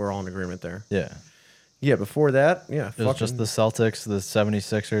 Yeah. Okay. We're all in agreement there. Yeah. Yeah. Before that, yeah, it was just the Celtics, the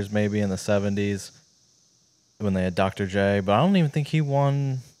 76ers, maybe in the 70s when they had Dr. J. But I don't even think he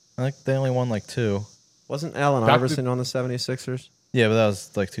won. I think they only won like 2. Wasn't Allen Iverson on the 76ers? Yeah, but that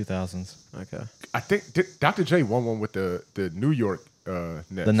was like 2000s. Okay. I think Dr. J won one with the New York Nets.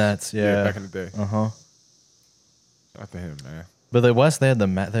 The Nets, yeah, back in the day. Shout out to him, man. But the West, they had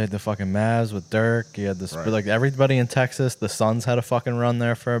the fucking Mavs with Dirk. You had this, but like everybody in Texas. The Suns had a fucking run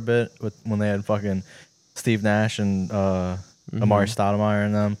there for a bit when they had fucking Steve Nash and Amari Stoudemire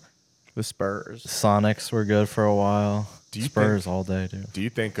in them. The Spurs. Sonics were good for a while. Spurs all day, dude. Do you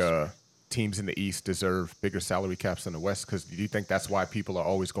think teams in the East deserve bigger salary caps than the West? Because do you think that's why people are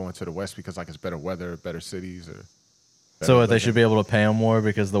always going to the West because like it's better weather, better cities, or? So they should be able to pay him more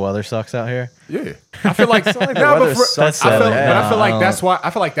because the weather sucks out here. Yeah, I feel like, the weather sucks. I feel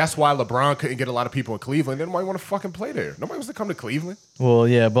like that's why LeBron couldn't get a lot of people in Cleveland. Nobody want to fucking play there. Nobody wants to come to Cleveland. Well,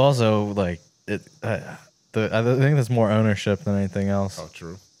 yeah, but also like it. I think there's more ownership than anything else. Oh,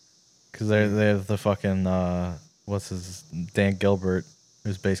 true. Because they have the fucking Dan Gilbert,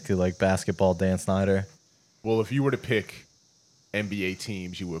 who's basically like basketball Dan Snyder. Well, if you were to pick NBA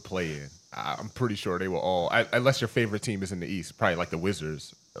teams you would play in, I'm pretty sure they will all, unless your favorite team is in the East, probably like the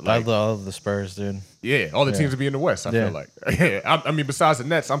Wizards. Like, I love the Spurs, dude. Yeah, all the teams would be in the West, I feel like. Yeah, I mean, besides the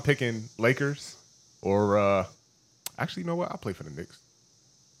Nets, I'm picking Lakers or, actually, you know what? I'll play for the Knicks.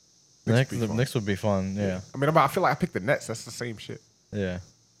 The Knicks would be fun, yeah. I mean, I feel like I picked the Nets. That's the same shit. Yeah.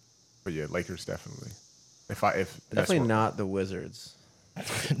 But yeah, Lakers definitely. Definitely not the Wizards.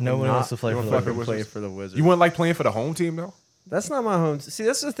 No one wants to play for the Wizards. You wouldn't like playing for the home team, though? That's not my home. See,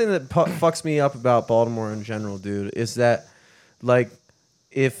 that's the thing that fucks me up about Baltimore in general, dude. Is that like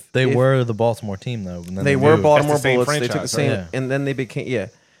if they were the Baltimore team though, and then they were Baltimore Bullets. Franchise, they took the same, and then they became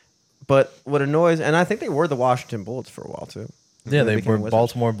But what annoys, and I think they were the Washington Bullets for a while too. Yeah, they were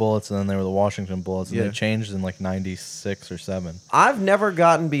Baltimore Bullets, and then they were the Washington Bullets, and they changed in like '96 or '7. I've never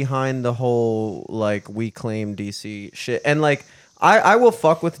gotten behind the whole like we claim DC shit, and like. I will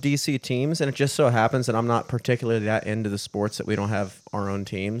fuck with DC teams, and it just so happens that I'm not particularly that into the sports that we don't have our own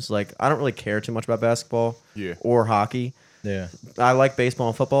teams. Like, I don't really care too much about basketball or hockey. Yeah. I like baseball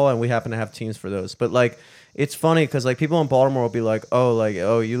and football, and we happen to have teams for those. But, like, it's funny because, like, people in Baltimore will be like, oh,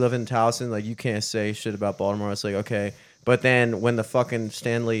 you live in Towson? Like, you can't say shit about Baltimore. It's like, okay. But then when the fucking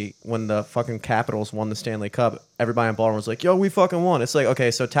Capitals won the Stanley Cup, everybody in Baltimore was like, yo, we fucking won. It's like, okay,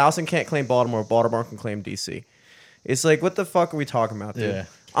 so Towson can't claim Baltimore. Baltimore can claim DC. It's like, what the fuck are we talking about, dude? Yeah.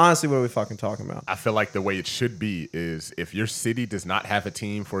 Honestly, what are we fucking talking about? I feel like the way it should be is if your city does not have a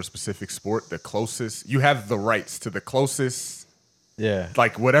team for a specific sport, you have the rights to the closest. Yeah.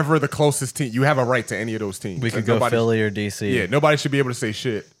 Like, whatever the closest team, you have a right to any of those teams. We could go Philly or DC. Yeah, nobody should be able to say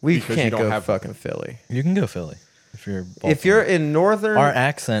shit. We can't go fucking Philly. You can go Philly. If you're in northern... Our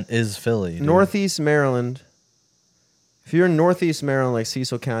accent is Philly. Dude. Northeast Maryland. If you're in Northeast Maryland, like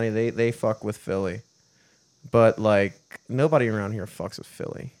Cecil County, they fuck with Philly. But, like, nobody around here fucks with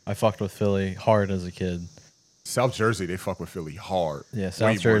Philly. I fucked with Philly hard as a kid. South Jersey, they fuck with Philly hard. Yeah,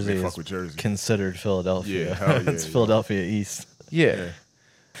 South Jersey is considered Philadelphia. Yeah, it's Philadelphia East. Yeah.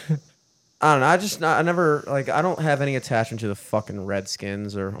 I don't know. I never, like, I don't have any attachment to the fucking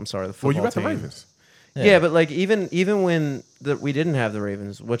Redskins or, I'm sorry, the football team. Well, you got the Ravens. Yeah, but, like, even when we didn't have the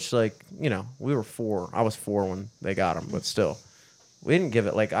Ravens, which, like, you know, we were 4. I was 4 when they got them, but still. We didn't give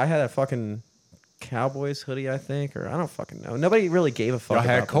it, like, I had a fucking... Cowboys hoodie, I think, or I don't fucking know. Nobody really gave a fuck. Y'all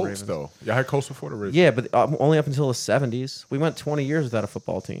had about Colts though. Y'all had Colts before the Ravens. Yeah, but only up until the 70s. We went 20 years without a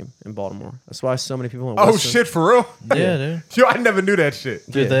football team in Baltimore. That's why so many people. Oh shit, for real? Yeah, dude. Yo, I never knew that shit.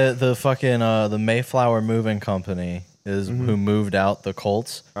 Dude, the fucking the Mayflower Moving Company is who moved out the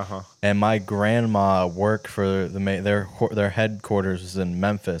Colts. And my grandma worked for their headquarters is in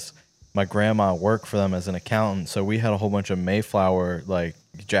Memphis. My grandma worked for them as an accountant, so we had a whole bunch of Mayflower like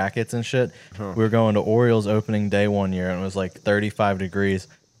jackets and shit. We were going to Orioles opening day one year, and it was like 35 degrees,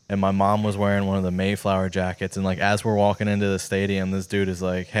 and my mom was wearing one of the Mayflower jackets, and like as we're walking into the stadium, this dude is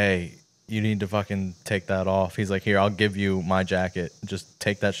like, hey, you need to fucking take that off. He's like, here, I'll give you my jacket. Just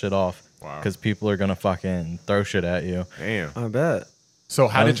take that shit off. Wow. Because people are going to fucking throw shit at you. Damn. I bet. So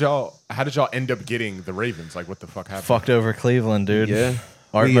how did y'all end up getting the Ravens? Like, what the fuck happened? Fucked over Cleveland, dude. Yeah.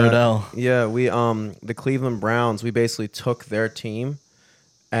 Art Modell. We the Cleveland Browns, we basically took their team,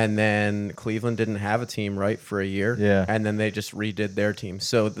 and then Cleveland didn't have a team, right, for a year. Yeah. And then they just redid their team.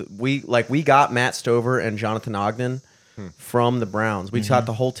 So we got Matt Stover and Jonathan Ogden from the Browns. We got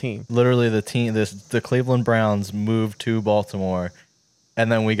the whole team. Literally the Cleveland Browns moved to Baltimore. And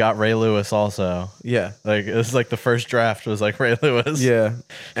then we got Ray Lewis also. Yeah. Like it was like the first draft was like Ray Lewis. Yeah.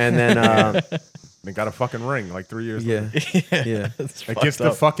 And then they got a fucking ring like 3 years later. Yeah. Against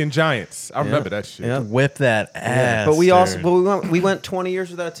the fucking Giants. I remember that shit. Yeah. Whip that ass. But we went 20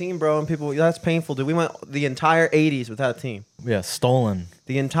 years without a team, bro, and people, that's painful, dude. We went the entire 80s without a team. Yeah, stolen.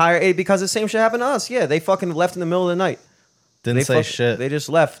 The entire 80s, because the same shit happened to us. Yeah, they fucking left in the middle of the night. Didn't say shit. They just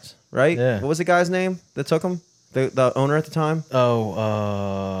left, right? Yeah. What was the guy's name that took him? The owner at the time? Oh,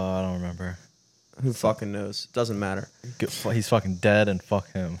 I don't remember. Who fucking knows? Doesn't matter. He's fucking dead and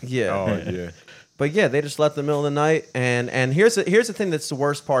fuck him. Yeah. Oh, yeah. But yeah, they just left in the middle of the night. And here's the thing that's the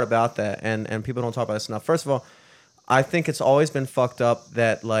worst part about that, and people don't talk about this enough. First of all, I think it's always been fucked up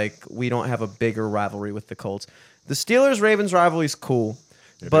that like we don't have a bigger rivalry with the Colts. The Steelers-Ravens rivalry is cool.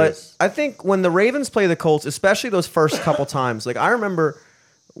 But I think when the Ravens play the Colts, especially those first couple times, like I remember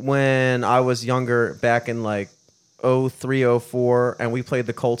when I was younger, back in like 03, 04, and we played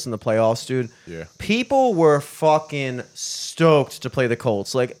the Colts in the playoffs, dude. Yeah. People were fucking stoked to play the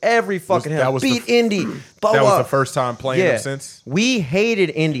Colts. Like every fucking beat Indy. That was the first time playing them since. We hated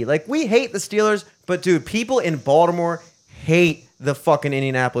Indy. Like we hate the Steelers, but dude, people in Baltimore hate the fucking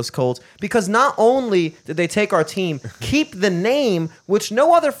Indianapolis Colts because not only did they take our team, keep the name, which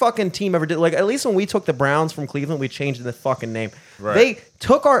no other fucking team ever did. Like at least when we took the Browns from Cleveland, we changed the fucking name. Right.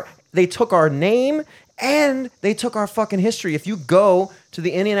 They took our name and they took our fucking history. If you go to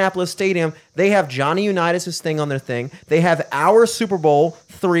the Indianapolis Stadium, they have Johnny Unitas' thing on their thing. They have our Super Bowl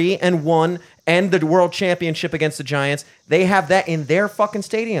 3 and 1 and the World Championship against the Giants. They have that in their fucking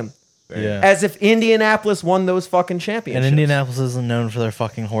stadium. Yeah. As if Indianapolis won those fucking championships. And Indianapolis isn't known for their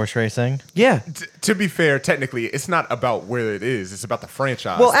fucking horse racing. Yeah. To be fair, technically, it's not about where it is. It's about the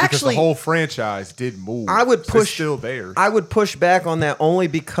franchise. Well, because actually, the whole franchise did move. I would push. It's still there. I would push back on that only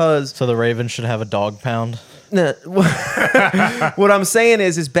because. So the Ravens should have a dog pound. Nah, what I'm saying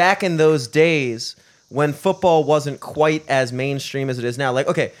is back in those days when football wasn't quite as mainstream as it is now. Like,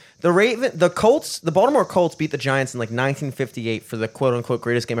 okay, the Baltimore Colts beat the Giants in like 1958 for the quote unquote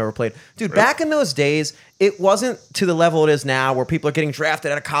greatest game ever played. Dude, back in those days, it wasn't to the level it is now where people are getting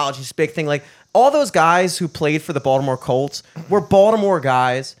drafted out of college. It's a big thing. Like all those guys who played for the Baltimore Colts were Baltimore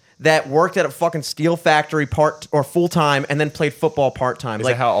guys that worked at a fucking steel factory full time and then played football part time. Is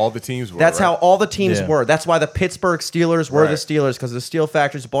that how all the teams were? That's right? how all the teams Yeah. were. That's why the Pittsburgh Steelers were the Right. Steelers because of the steel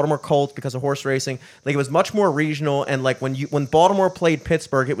factories. The Baltimore Colts because of horse racing. Like it was much more regional. And like when Baltimore played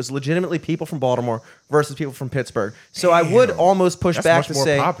Pittsburgh, it was legitimately people from Baltimore versus people from Pittsburgh. So I would almost push That's back much to more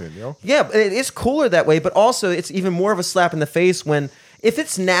say, poppin', yo. yeah, it is cooler that way. But also, it's even more of a slap in the face when. If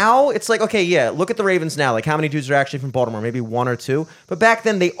it's now, it's like, okay, yeah, look at the Ravens now. Like, how many dudes are actually from Baltimore? Maybe one or two. But back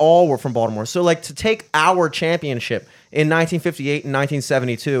then, they all were from Baltimore. So, like, to take our championship in 1958 and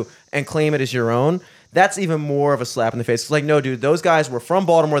 1972 and claim it as your own, that's even more of a slap in the face. It's like, no, dude, those guys were from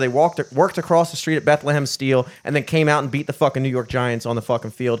Baltimore. They worked across the street at Bethlehem Steel and then came out and beat the fucking New York Giants on the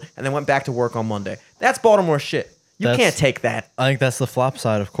fucking field and then went back to work on Monday. That's Baltimore shit. You can't take that. I think that's the flop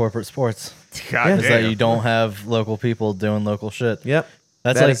side of corporate sports. God Is that you don't have local people doing local shit. Yep.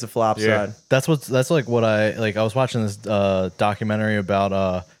 That's That like is the flop yeah. side. that's like what I was watching this documentary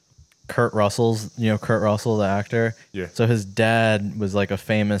about Kurt Russell's, Kurt Russell, the actor. Yeah. So his dad was like a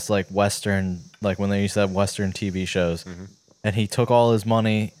famous like Western, like when they used to have Western TV shows. Mm-hmm. And he took all his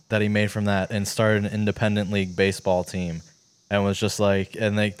money that he made from that and started an independent league baseball team. And was just like,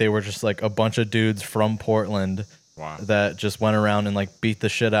 and they were just like a bunch of dudes from Portland. Wow. That just went around and like beat the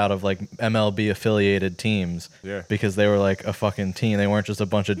shit out of like MLB affiliated teams. Yeah. Because they were like a fucking team. They weren't just a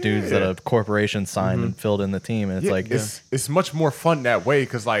bunch of dudes that a corporation signed and filled in the team. And it's like it's much more fun that way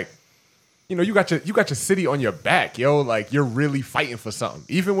because like, you got your city on your back, yo. Like you're really fighting for something.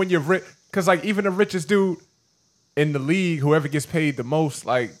 Even when you're rich, because like even the richest dude in the league, whoever gets paid the most,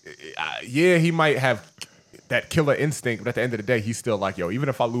 like yeah, he might have that killer instinct, but at the end of the day, he's still like, yo, even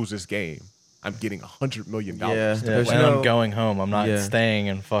if I lose this game, I'm getting $100 million. Yeah. There's when no- I'm going home, I'm not Yeah. staying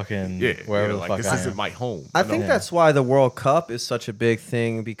in fucking wherever the like fuck this I isn't am. my home. I think that's why the World Cup is such a big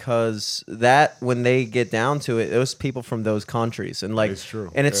thing because when they get down to it, those people from those countries and like, It's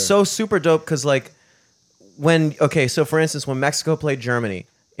true. and it's so super dope because like so for instance, when Mexico played Germany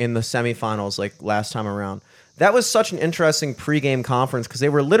in the semifinals, like last time around, that was such an interesting pregame conference because they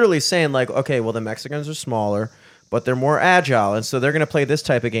were literally saying like, okay, well the Mexicans are smaller, but they're more agile, and so they're going to play this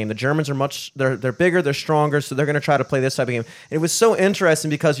type of game. The Germans are they're bigger, they're stronger, so they're going to try to play this type of game. And it was so interesting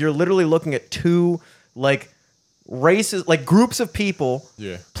because you're literally looking at two like races, like groups of people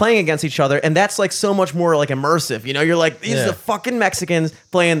playing against each other, and that's like so much more like immersive. You're like, these are the fucking Mexicans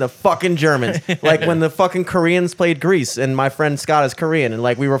playing the fucking Germans. Like when the fucking Koreans played Greece, and my friend Scott is Korean, and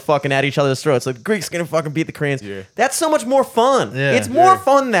like we were fucking at each other's throats. Like Greeks gonna fucking beat the Koreans. Yeah. That's so much more fun. Yeah. It's more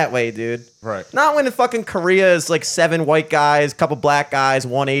fun that way, dude. Right. Not when the fucking Korea is like 7 white guys, couple black guys,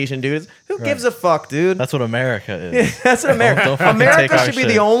 1 Asian dude. Who gives a fuck, dude? That's what America is. That's what America. Don't fucking America take our should be shit.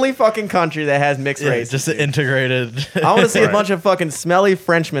 the only fucking country that has mixed race. Just integrated. I want to see a bunch of fucking smelly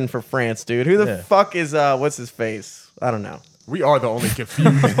Frenchmen for France, dude. Who the fuck is what's his face? I don't know. We are the only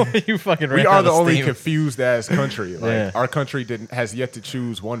confused. You fucking We ran are out the of only steam. confused ass country. Like Yeah. our country has yet to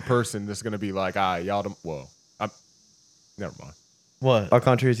choose one person that's gonna be like, y'all. Never mind. What? Our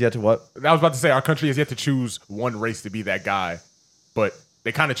country is yet to what? I was about to say our country has yet to choose one race to be that guy, but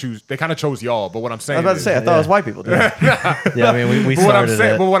they kind of chose y'all. But what I'm I saying, was about to say, I thought it was white people, dude. Yeah, I mean, we but what I'm started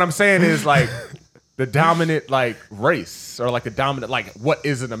saying, it. but what I'm saying is like the dominant like race or like the dominant like what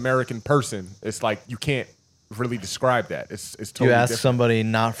is an American person? It's like you can't really describe that. It's totally You ask different. somebody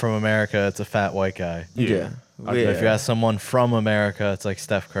not from America, it's a fat white guy. Yeah. If you ask someone from America, it's like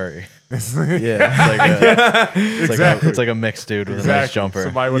Steph Curry. Yeah. It's like a mixed dude with a nice jumper.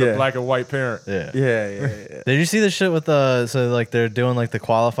 Somebody with a black and white parent. Yeah. Did you see the shit with so like they're doing like the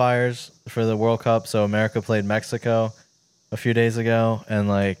qualifiers for the World Cup? So America played Mexico a few days ago, and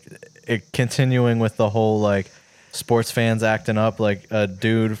like it continuing with the whole like sports fans acting up. Like a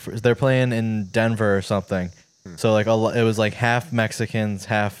dude, they're playing in Denver or something. So like it was like half Mexicans,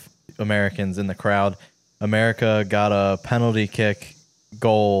 half Americans in the crowd. America got a penalty kick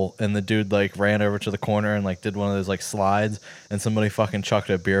goal, and the dude like ran over to the corner and like did one of those like slides, and somebody fucking chucked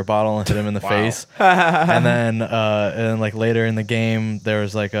a beer bottle and hit him in the face. And then like later in the game there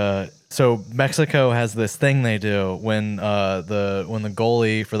was like so Mexico has this thing they do when the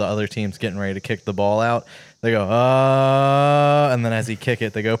goalie for the other team's getting ready to kick the ball out, they go and then as he kick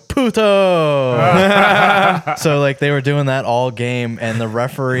it they go puto. So like they were doing that all game, and the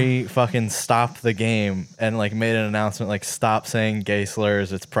referee fucking stopped the game and like made an announcement like, stop saying gay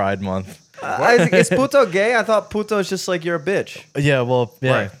slurs, it's Pride Month. Is puto gay? I thought puto is just like you're a bitch. Yeah, well,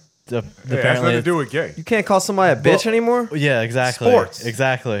 yeah. Right. It has nothing to do with gay. You can't call somebody a bitch anymore? Yeah, exactly. Sports.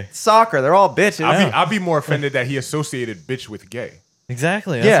 Exactly. Soccer, they're all bitches. I'd be more offended that he associated bitch with gay.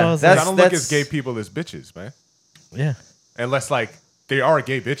 Exactly. Yeah, That's what I was I don't look at gay people as bitches, man. Yeah. Unless like there are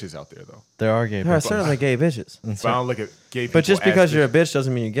gay bitches out there though. There are gay There are people. certainly gay bitches. But I don't look at gay people. But just because as you're a bitches. bitch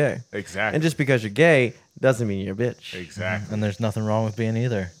doesn't mean you're gay. Exactly. And just because you're gay doesn't mean you're a bitch. Exactly. And there's nothing wrong with being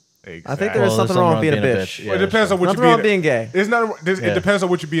either. Exactly. I think there's something wrong with being a bitch. Well, it depends on what Nothing you're wrong with being gay. It's not. It depends on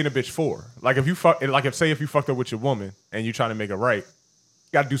what you're being a bitch for. Like if you if you fucked up with your woman and you're trying to make it right,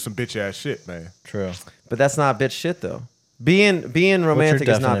 you got to do some bitch ass shit, man. True. But that's not bitch shit though. Being romantic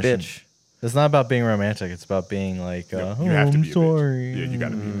is not definition? bitch. It's not about being romantic. It's about being like, You have to I'm be a sorry. bitch. Yeah, you got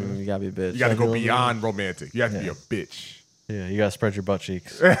to be. A bitch. You gotta be a bitch. You got to go beyond romantic. You have to be a bitch. Yeah, you gotta spread your butt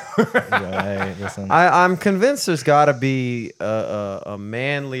cheeks. You go, hey, listen. I'm convinced there's got to be a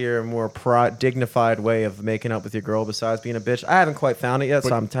manlier, more dignified way of making up with your girl besides being a bitch. I haven't quite found it yet,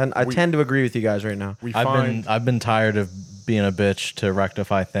 so I tend to agree with you guys right now. I've been tired of being a bitch to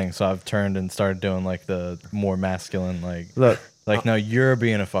rectify things, so I've turned and started doing like the more masculine, like no, you're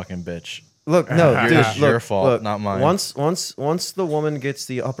being a fucking bitch. Look, no, dude, It's your fault, not mine. Once the woman gets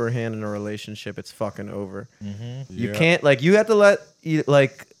the upper hand in a relationship, it's fucking over. Mm-hmm. You can't you have to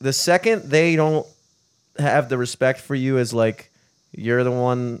like the second they don't have the respect for you as like you're the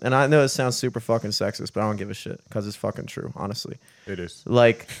one. And I know it sounds super fucking sexist, but I don't give a shit because it's fucking true. Honestly, it is.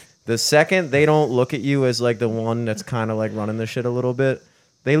 Like the second they don't look at you as like the one that's kind of like running the shit a little bit,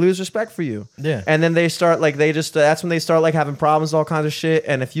 they lose respect for you. Yeah. And then they start like that's when they start like having problems, all kinds of shit.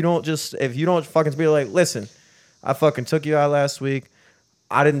 And if you don't fucking be like, listen, I fucking took you out last week.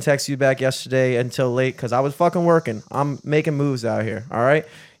 I didn't text you back yesterday until late because I was fucking working. I'm making moves out here. All right.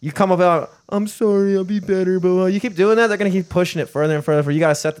 You come about, I'm sorry, I'll be better, but you keep doing that, they're gonna keep pushing it further and further. You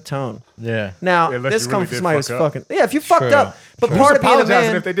gotta set the tone. Yeah. Now this comes from somebody who's fucking. Yeah, if you fucked up, but part of being a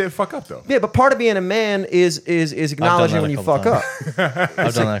man. If they did fuck up though. Yeah, but part of being a man is acknowledging when you fuck up.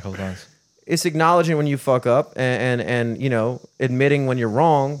 I've done that a couple times. It's acknowledging when you fuck up and you know admitting when you're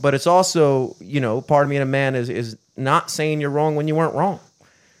wrong. But it's also part of being a man is not saying you're wrong when you weren't wrong.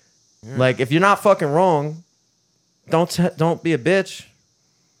 Yeah. Like if you're not fucking wrong, don't be a bitch.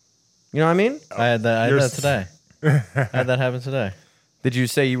 You know what I mean? I had that today. I had that happen today. Did you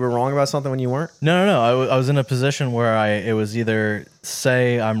say you were wrong about something when you weren't? No. I was in a position where it was either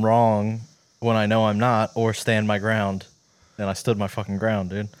say I'm wrong when I know I'm not, or stand my ground, and I stood my fucking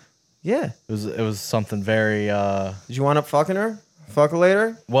ground, dude. Yeah. It was something very. Did you wind up fucking her? Fuck her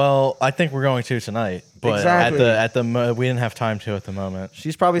later? Well, I think we're going to tonight, but exactly. at the we didn't have time to at the moment.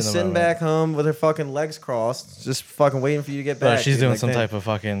 She's probably sitting back home with her fucking legs crossed, just fucking waiting for you to get back. She's doing some type of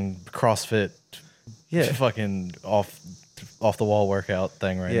fucking CrossFit, fucking off the wall workout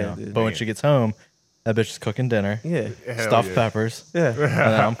thing right now. Dude. But when she gets home, that bitch is cooking dinner. Yeah. Stuffed peppers. Yeah. And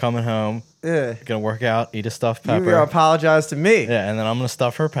then I'm coming home. Yeah. Gonna work out, eat a stuffed pepper. You're gonna apologize to me. Yeah, and then I'm gonna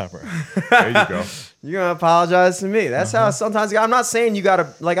stuff her pepper. There you go. You're gonna apologize to me. That's how sometimes. I'm not saying you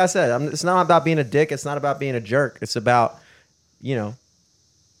gotta. Like I said, it's not about being a dick. It's not about being a jerk. It's about,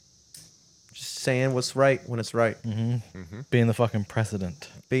 just saying what's right when it's right. Mm-hmm. Mm-hmm. Being the fucking president.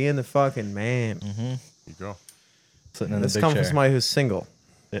 Being the fucking man. Mm-hmm. There you go. Sitting in the big This comes chair. from somebody who's single.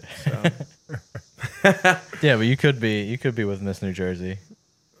 Yeah. So. Yeah, but you could be with Miss New Jersey.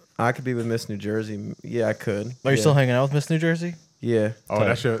 I could be with Miss New Jersey. Yeah, I could. Are you still hanging out with Miss New Jersey? Yeah. Oh,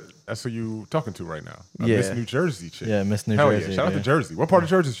 that's who you talking to right now. Yeah. Miss New Jersey chick. Yeah, Miss New Hell Jersey. Yeah. Shout out to Jersey. What part of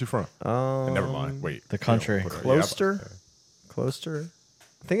Jersey is she from? Never mind. Wait. The country. Closter.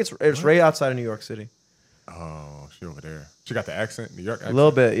 I think it's right outside of New York City. Oh, she over there. She got the accent, New York accent. A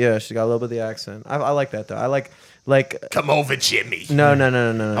little bit, yeah. She got a little bit of the accent. I like that though. I like. Come over, Jimmy. No. I'm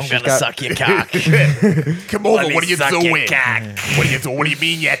gonna suck your cock. Come over. What are you doing? What are you doing? What do you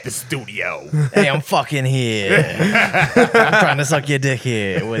mean you're at the studio? Hey, I'm fucking here. I'm trying to suck your dick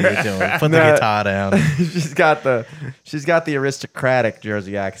here. What are you doing? Put the guitar down. she's got the aristocratic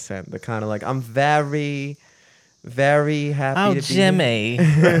Jersey accent. The kind of like, I'm very, very happy to be Jimmy,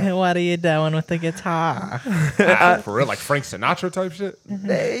 what are you doing with the guitar? For real, like Frank Sinatra type shit.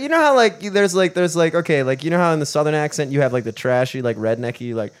 You know how like there's like okay, like you know how in the southern accent you have like the trashy like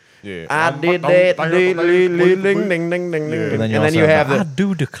rednecky like Yeah. I did that ding ding ding ding ding ding, and then you have I the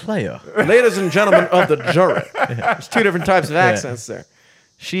do declare, ladies and gentlemen of the jury. There's two different types of accents there.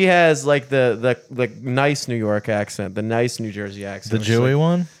 She has like the nice New York accent, the nice New Jersey accent, the Jewy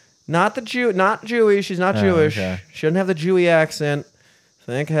one. Not Jewy. She's not Jewish. Okay. She doesn't have the Jewy accent.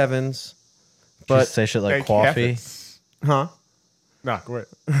 Thank heavens. But Just say shit like Thank coffee. heavens. huh? Nah, go ahead.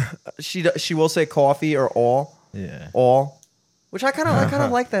 She will say coffee or all. Yeah. All. Which I kind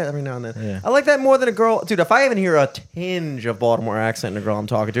of like that every now and then. Yeah. I like that more than a girl, dude. If I even hear a tinge of Baltimore accent in a girl I'm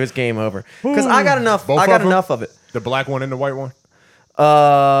talking to, it's game over. Because I got enough. Both I got of 'em? enough of it. The black one and the white one.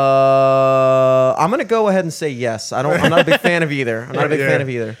 I'm gonna go ahead and say yes. I'm not a big fan of either.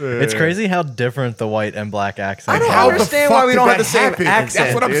 It's crazy how different the white and black accents I don't are. How the understand fuck why we did don't have that the same happen? accent,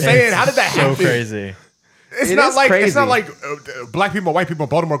 That's what I'm dude. saying. How did that happen? So crazy. It's It not is like crazy. it's not like black people, white people in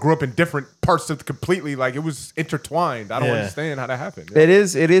Baltimore grew up in different parts of completely. Like it was intertwined. I don't Yeah. understand how that happened. It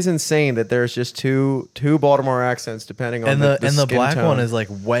is insane that there's just two Baltimore accents depending on And the skin black tone. one is like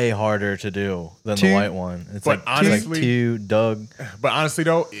way harder to do than Two- the white one. It's But like honestly- two Doug. But honestly,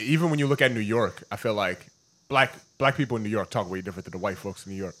 though, even when you look at New York, I feel like black people in New York talk way different than the white folks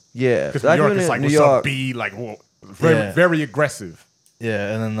in New York. yeah. Because Black New York women is in like, New what's York, up, B? Like, whoa, very, Yeah. very aggressive.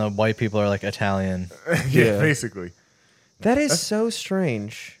 Yeah, and then the white people are like Italian. Yeah, Yeah. basically. That is so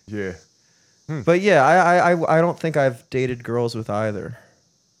strange. Yeah. But yeah, I don't think I've dated girls with either.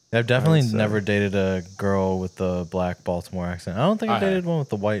 I've definitely I would say. never dated a girl with the black Baltimore accent. I don't think I I've dated have. one with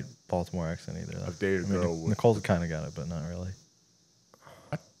the white Baltimore accent either. I've dated a girl with- Nicole's kind of got it, but not really.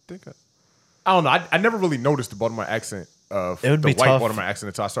 I think I don't know. I never really noticed the Baltimore accent of It would the be white tough. Baltimore accent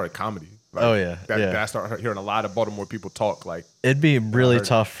until I started comedy. Like, Oh, yeah, that yeah. I started hearing a lot of Baltimore people talk like. It'd be really heard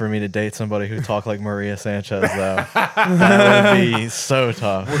tough for me to date somebody who talked like Maria Sanchez, though. That would be so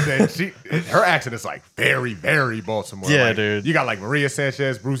tough. Well, then her accent is like very, very Baltimore. Yeah, Like, dude. You got like Maria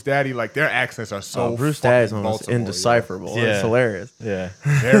Sanchez, Bruce Daddy, like their accents are so. Bruce fucking Daddy's almost Baltimore, yo. indecipherable. Yeah. It's hilarious. Yeah,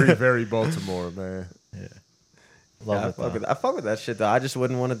 Very, very Baltimore, man. love Yeah, it. I fuck with that shit though. I just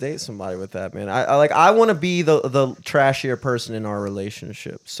wouldn't want to date somebody with that, man. I want to be the trashier person in our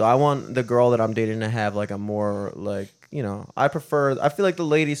relationship. So I want the girl that I'm dating to have like a more like, you know, I feel like the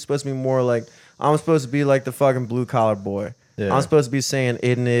lady's supposed to be more like, I'm supposed to be like the fucking blue collar boy. Yeah. I'm supposed to be saying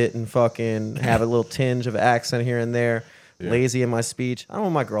isn't it and fucking have a little tinge of accent here and there. Yeah. Lazy in my speech. I don't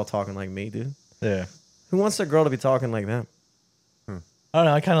want my girl talking like me, dude. Yeah. Who wants their girl to be talking like them? I don't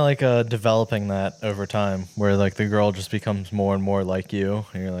know. I kind of like developing that over time, where like the girl just becomes more and more like you,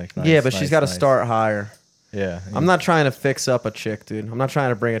 and you're like, nice, Yeah, but nice, she's got to nice. start higher. Yeah, I'm not trying to fix up a chick, dude. I'm not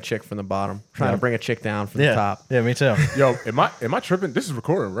trying to bring a chick from the bottom. I'm trying Yeah. to bring a chick down from Yeah, the top. yeah, me too. Yo, am I tripping? This is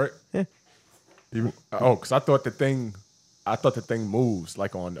recording, right? Yeah. Because I thought the thing moves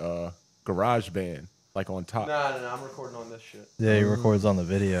like on GarageBand, like on top. No, I'm recording on this shit. Yeah, he records on the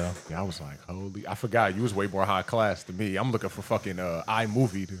video. Yeah, I was like, holy! I forgot you was way more high class than me. I'm looking for fucking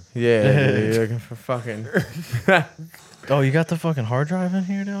iMovie, dude. Yeah, dude, you're looking for fucking. Oh, you got the fucking hard drive in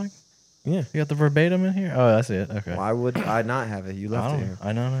here, dog? Yeah. You got the verbatim in here? Oh, that's it. Okay. Why would I not have it? You I left it don't. here.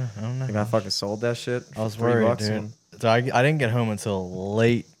 I don't know. I don't know. Think I fucking sold that shit. I was for worried, $3 dude. and- So I didn't get home until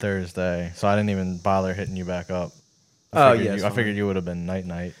late Thursday, so I didn't even bother hitting you back up. Oh, figured yeah, you- it's I fine. figured you would have been night.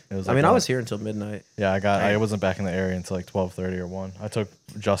 It was. I like mean, I what? was here until midnight. Yeah, I wasn't back in the area until like 12:30 or 1. I took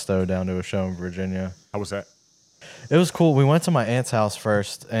Justo down to a show in Virginia. How was that? It was cool. We went to my aunt's house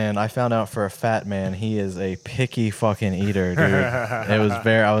first, and I found out for a fat man, he is a picky fucking eater, dude.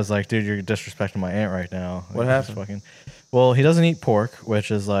 I was like, dude, you're disrespecting my aunt right now. What Like, happened? Well, he doesn't eat pork, which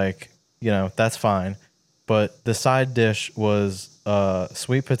is like, that's fine. But the side dish was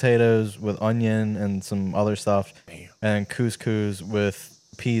sweet potatoes with onion and some other stuff, and couscous with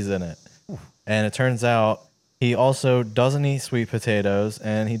peas in it. And it turns out he also doesn't eat sweet potatoes,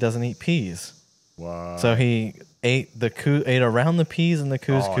 and he doesn't eat peas. Wow. So he ate around the peas and the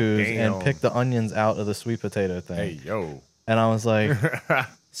couscous damn. and picked the onions out of the sweet potato thing. Hey, yo. And I was like,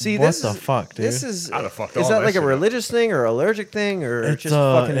 See, what this the is fuck, dude? This is. I'd have fucked Is all that that like a shit up. religious thing or allergic thing or It's just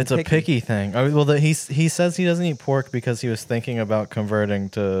fucking? it's a picky thing. He says he doesn't eat pork because he was thinking about converting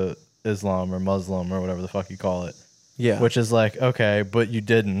to Islam or Muslim or whatever the fuck you call it. Yeah. Which is like, okay, but you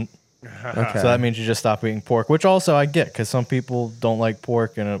didn't. Okay. So that means you just stop eating pork, which also I get because some people don't like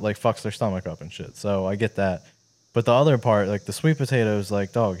pork and it like fucks their stomach up and shit. So I get that. But the other part, like the sweet potatoes,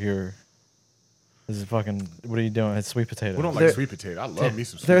 like, dog, this is fucking, what are you doing? It's sweet potatoes. We don't like sweet potato. I love me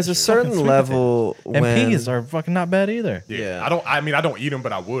some sweet There's a potato. certain level and when peas are fucking not bad either. Yeah. I don't eat them,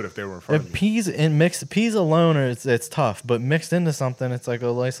 but I would if they were in front of me. Peas and mixed peas alone, it's tough, but mixed into something, it's like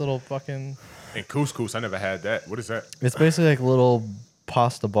a nice little fucking. And couscous, I never had that. What is that? It's basically like little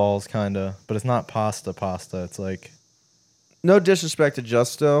pasta balls, kind of, but it's not pasta. It's like. no disrespect to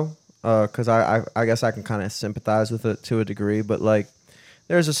Justo, because I guess I can kind of sympathize with it to a degree, but like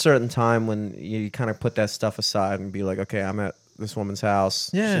there's a certain time when you kind of put that stuff aside and be like, okay, I'm at this woman's house.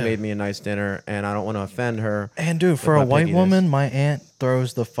 Yeah. She made me a nice dinner, and I don't want to offend her. And dude, for a white woman, my aunt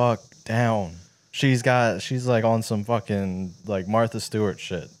throws the fuck down. She's like on some fucking like Martha Stewart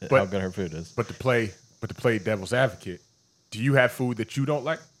shit. How good her food is. But to play devil's advocate, do you have food that you don't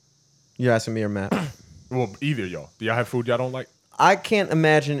like? You asking me or Matt? Well, either of y'all. Do y'all have food y'all don't like? I can't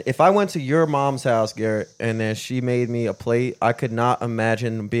imagine if I went to your mom's house, Garrett, and then she made me a plate. I could not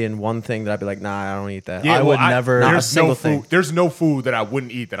imagine being one thing that I'd be like, nah, I don't eat that. Yeah, I would never. Not a There's single no thing. food. There's no food that I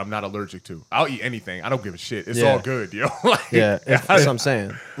wouldn't eat that I'm not allergic to. I'll eat anything. I don't give a shit. It's all good, yo. Like, Yeah, That's what I'm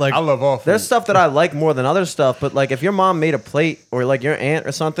saying. Like I love all food. There's stuff that I like more than other stuff, but like if your mom made a plate or like your aunt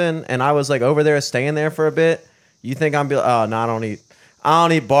or something, and I was like over there staying there for a bit, you think I'm be like, oh no, I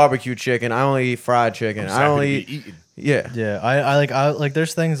don't eat barbecue chicken. I only eat fried chicken. I only eat eating. yeah. Yeah, I like.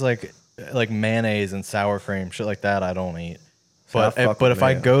 There's things like mayonnaise and sour cream, shit like that. I don't eat. But if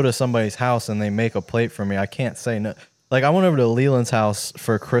I go to somebody's house and they make a plate for me, I can't say no. Like I went over to Leland's house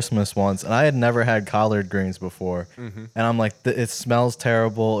for Christmas once, and I had never had collard greens before, and I'm like, it smells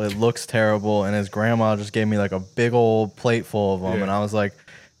terrible, it looks terrible, and his grandma just gave me like a big old plate full of them, and I was like,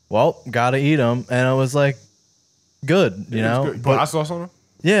 well, gotta eat them, and it was like good, you know. Good. But hot sauce on them.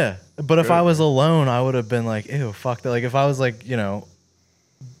 Yeah, but if I was alone, I would have been like, ew, fuck that. Like if I was like, you know,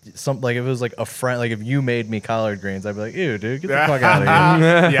 if it was like a friend, like if you made me collard greens, I'd be like, ew, dude, get the fuck out of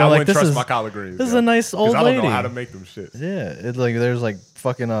here. Yeah, I like, wouldn't trust my collard greens. This is a nice old lady. I don't know how to make them shit. Yeah, it's like there's like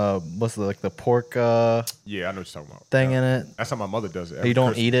fucking what's the, like the pork Yeah, I know what you're talking about. thing in it. That's how my mother does it. You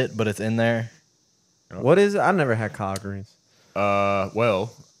don't eat it, but it's in there. What is it? I never had collard greens.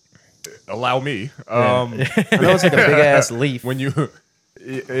 Well, allow me. I know it's like a big ass leaf. When you,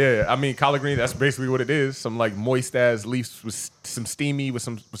 yeah, I mean collard greens. That's basically what it is. Some like moist ass leaves with some steamy with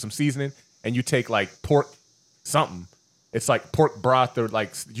some seasoning, and you take like pork something. It's like pork broth, or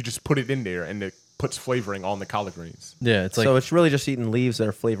like you just put it in there, and it puts flavoring on the collard greens. Yeah, it's like so it's really just eating leaves that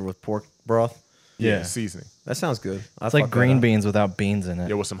are flavored with pork broth. yeah, seasoning. That sounds good. it's like green beans without beans in it.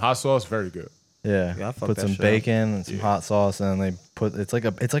 Yeah, with some hot sauce, very good. Yeah, Yeah, I fuck put that some shit up. bacon and some hot sauce, and they put it's like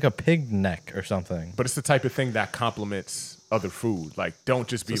a pig neck or something. But it's the type of thing that complements other food. Like, don't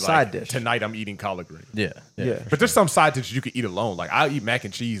just be It's a like, side dish. tonight I'm eating collard greens. Yeah. But there's some side dishes you can eat alone. Like, I'll eat mac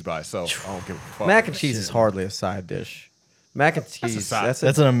and cheese by itself. I don't give a fuck. Mac and cheese is hardly a side dish. Mac and cheese. side.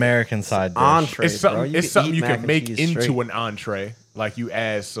 That's an American side dish. entree. It's something. Bro. It's something eat you mac can and make cheese into straight. an entree. Like you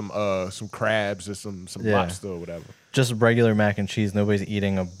add some crabs or some Yeah. lobster or whatever. Just regular mac and cheese. Nobody's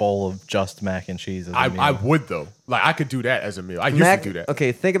eating a bowl of just mac and cheese. As a meal. I would though. Like I could do that as a meal. I used to do that.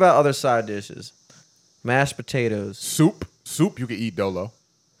 Okay, think about other side dishes. Mashed potatoes. Soup you could eat dolo.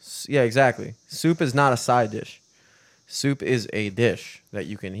 Yeah, exactly. Soup is not a side dish. Soup is a dish that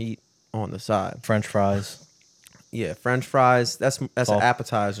you can eat on the side. French fries Yeah, French fries. That's all- an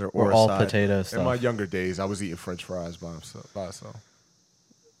appetizer or or a all side. potato In my stuff. younger days, I was eating French fries by myself.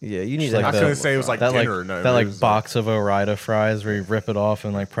 Yeah, you need Just to like I the- couldn't say it was like that dinner or nothing. that It like was box of Ore-Ida fries where you rip it off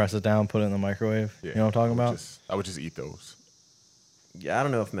and like press it down, put it in the microwave. Yeah, You know what I'm talking about? I would just eat those. Yeah, I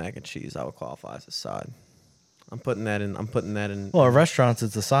don't know if mac and cheese I would qualify as a side. I'm putting that in. Well, at restaurants,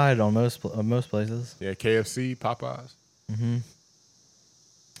 it's a side on most places. Yeah, KFC, Popeyes.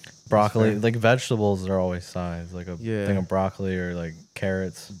 Broccoli, like vegetables are always sides, like a Yeah. thing of broccoli or like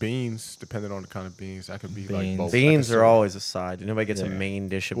carrots. Beans, depending on the kind of beans, that could be like Beans. both. Beans Like a are salad. always a side. Nobody gets a Yeah. main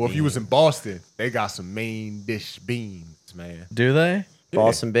dish of Well, beans. if you was in Boston, they got some main dish beans, man. Do they?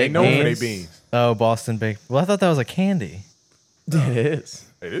 Boston They baked known for their beans. beans. Oh, Boston baked. Well, I thought that was a candy. It is.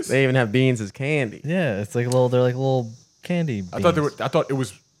 It is. They even have beans as candy. Yeah, it's like they're like little candy beans. I thought it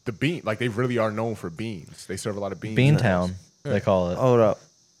was the bean. Like they really are known for beans. They serve a lot of beans. Beantown, they call it. Hold up.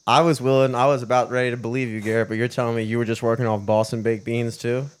 I was about ready to believe you, Garrett, but you're telling me you were just working off Boston baked beans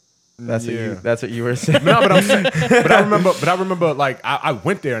too? That's what you were saying. No, but I'm saying, but I remember like I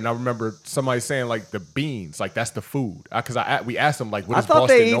went there and I remember somebody saying like the beans, like that's the food. Because we asked them like, what is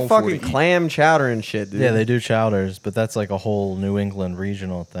Boston they known eat for? fucking clam chowder and shit, dude. Yeah, they do chowders, but that's like a whole New England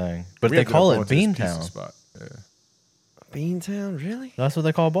regional thing. But they call it Beantown. Yeah. Beantown, really? That's what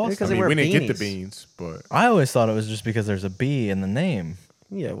they call Boston. Yeah, we didn't get the beans, but I always thought it was just because there's a B in the name.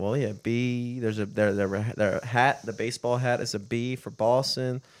 Yeah, well, yeah, B. There's their hat. The baseball hat is a B for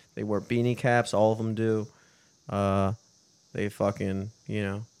Boston. They wear beanie caps. All of them do. They fucking,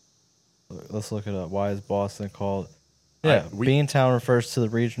 Let's look it up. Why is Boston called? Yeah, Beantown refers to the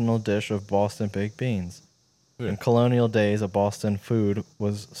regional dish of Boston baked beans. Yeah. In colonial days, a Boston food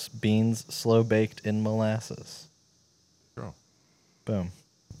was beans slow baked in molasses. Girl. Boom.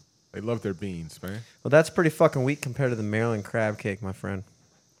 They love their beans, man. Well, that's pretty fucking weak compared to the Maryland crab cake, my friend.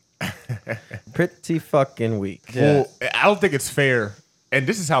 Pretty fucking weak. Yeah. Well, I don't think it's fair. And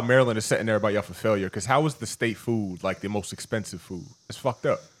this is how Maryland is setting everybody up for failure. Because how is the state food like the most expensive food? It's fucked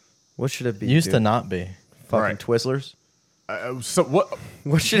up. What should it be? Used to not be. Fucking Twizzlers. So what?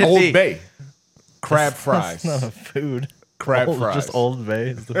 What should it Old be? Old Bay. Crab fries. That's not a food. Crab fries. Just Old Bay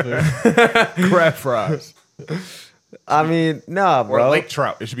is the food. Crab fries. I mean, nah, bro. Or lake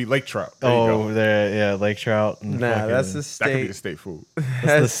trout. It should be lake trout. There, lake trout. Nah, that's the state. That could be the state food.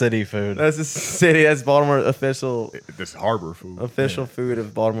 That's the city food. That's the city. That's Baltimore official. This harbor food. Official food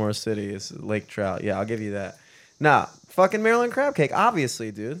of Baltimore City is lake trout. Yeah, I'll give you that. Nah, fucking Maryland crab cake.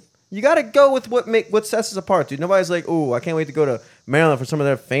 Obviously, dude. You got to go with what sets us apart, dude. Nobody's like, ooh, I can't wait to go to Maryland for some of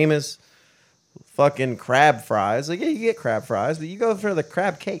their famous fucking crab fries. Like, yeah, you get crab fries, but you go for the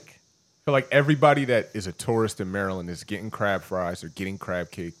crab cake. I feel like everybody that is a tourist in Maryland is getting crab fries, they're getting crab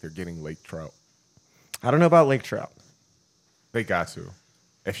cake, they're getting lake trout. I don't know about lake trout. They got to.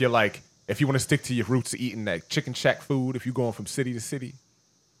 If you want to stick to your roots of eating that chicken shack food, if you're going from city to city,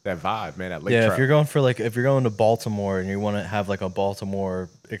 that vibe, man, that lake trout. Yeah, if you're going to Baltimore and you want to have like a Baltimore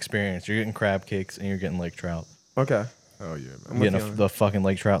experience, you're getting crab cakes and you're getting lake trout. Okay. Oh yeah, man. I'm getting the fucking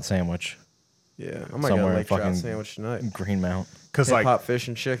lake trout sandwich. Yeah, I might get a lake trout sandwich tonight. Greenmount. Because like hot fish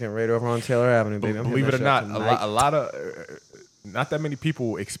and chicken right over on Taylor Avenue, baby. Believe it or not, a lot of not that many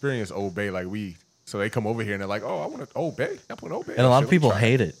people experience Old Bay like we. So they come over here and they're like, "Oh, I want an Old Bay. I want Old Bay." And a lot of people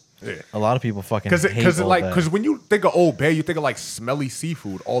hate it. Yeah. A lot of people fucking hate because when you think of Old Bay, you think of like smelly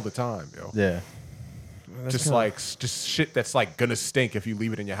seafood all the time, yo. Yeah. Just shit that's like gonna stink if you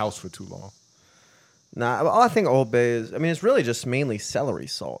leave it in your house for too long. Nah, all I think Old Bay is, I mean, it's really just mainly celery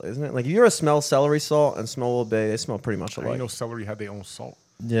salt, isn't it? Like, if you ever smell celery salt and smell Old Bay, they smell pretty much alike. You know celery had their own salt.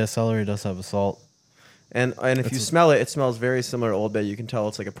 Yeah, celery does have a salt. And if you smell it, it smells very similar to Old Bay. You can tell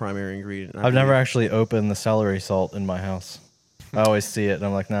it's like a primary ingredient. I've never actually opened the celery salt in my house. I always see it, and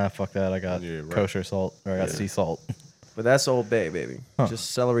I'm like, nah, fuck that. I got kosher salt, or I got sea salt. But that's Old Bay, baby. Huh.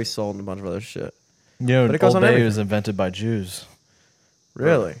 Just celery salt and a bunch of other shit. You know, Old Bay was invented by Jews.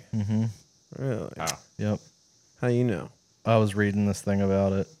 Really? Mm-hmm. Really? Wow. Yep. How you know? I was reading this thing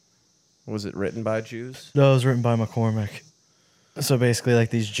about it. Was it written by Jews? No, it was written by McCormick. So basically, like,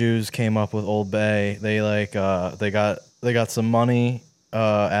 these Jews came up with Old Bay. They they got some money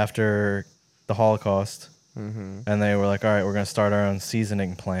after the Holocaust, and they were like, all right, we're gonna start our own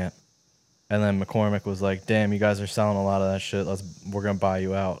seasoning plant. And then McCormick was like, damn, you guys are selling a lot of that shit. We're gonna buy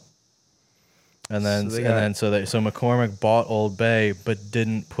you out. And then so McCormick bought Old Bay, but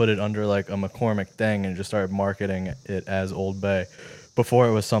didn't put it under like a McCormick thing and just started marketing it as Old Bay. Before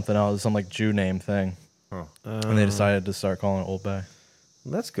it was something else, some like Jew name thing. Huh. And they decided to start calling it Old Bay.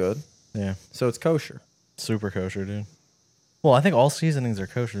 That's good. Yeah. So it's kosher. Super kosher, dude. Well, I think all seasonings are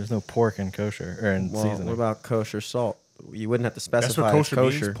kosher. There's no pork in kosher or in seasoning. What about kosher salt? You wouldn't have to specify. That's what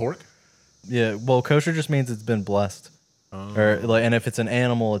kosher means, pork? Yeah. Well, kosher just means it's been blessed. And if it's an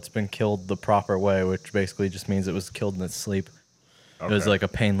animal, it's been killed the proper way, which basically just means it was killed in its sleep. Okay. It was like a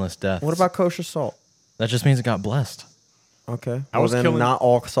painless death. What about kosher salt? That just means it got blessed. Okay. Not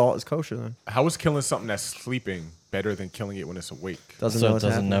all salt is kosher then. How is killing something that's sleeping better than killing it when it's awake? Doesn't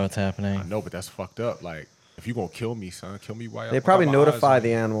know it's happening. I know, but that's fucked up. Like, if you gonna kill me, son, kill me while they probably notify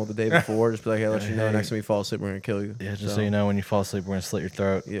the animal the day before. Just be like, hey, let you know next time you fall asleep, we're gonna kill you. Yeah, just so you know, when you fall asleep, we're gonna slit your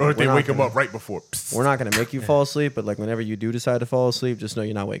throat. Yeah, or if they wake him up right before. Psst. We're not gonna make you fall asleep, but like whenever you do decide to fall asleep, just know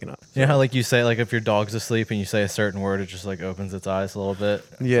you're not waking up. So. You know how like you say like if your dog's asleep and you say a certain word, it just like opens its eyes a little bit.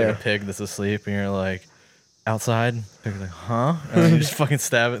 It's like a pig that's asleep, and you're like, outside. Pig's like, huh? And then you just fucking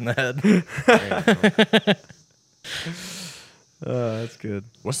stab it in the head. That's good.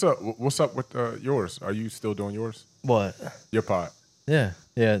 What's up with yours? Are you still doing yours? What? Your pod. Yeah.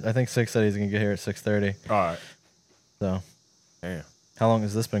 I think 6 said he's gonna get here at 6:30. All right. So. Damn. How long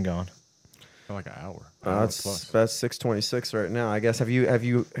has this been going? been like an hour. That's 6:26 right now. I guess have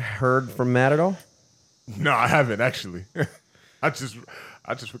you heard from Matt at all? No, I haven't actually. I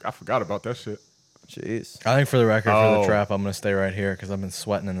forgot about that shit. Jeez. I think for the record, for the trap, I'm gonna stay right here because I've been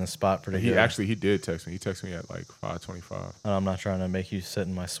sweating in this spot pretty good. He did text me. He texted me at like 5:25. I'm not trying to make you sit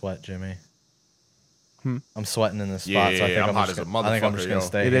in my sweat, Jimmy. I'm sweating in this spot, so I think I'm hot as a motherfucker. I think I'm just gonna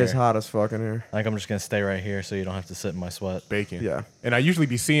stay It here. is hot as fucking here. I think I'm just gonna stay right here so you don't have to sit in my sweat. Bacon. Yeah. And I usually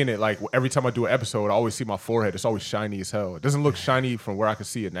be seeing it like every time I do an episode, I always see my forehead. It's always shiny as hell. It doesn't look shiny from where I can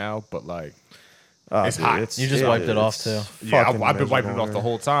see it now, but like it's hot. You just wiped it off too. Yeah, I've been wiping it off the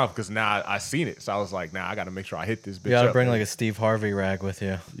whole time because now I seen it. So I was like, I got to make sure I hit this bitch. You gotta up, bring man. like a Steve Harvey rag with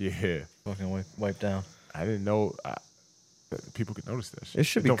you. Yeah. Fucking wipe down. I didn't know that people could notice that shit. It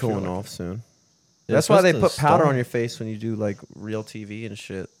should be don't feel cooling like off soon. Yeah, That's why they supposed put to powder storm. on your face when you do like real TV and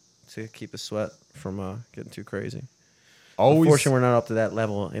shit to keep the sweat from getting too crazy. Unfortunately, we're not up to that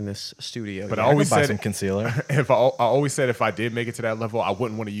level in this studio. But yet. I always buy said some concealer. I always said if I did make it to that level, I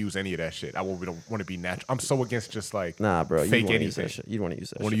wouldn't want to use any of that shit. I don't want to be natural. I'm so against just like Nah, bro. fake You want to use anything. that shit. You want to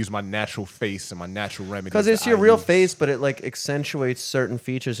use that I want to shit. use my natural face and my natural remedies. Because it's that your I real use. face, but it like accentuates certain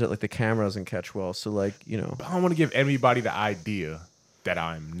features that like the camera doesn't catch well. So like, you know. I don't want to give anybody the idea that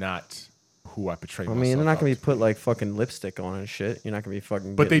I'm not who I portray myself. I mean, they're not gonna out be put like fucking lipstick on and shit. You're not gonna be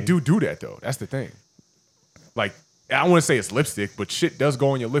fucking. But they getting- do that though. That's the thing. Like I don't want to say it's lipstick, but shit does go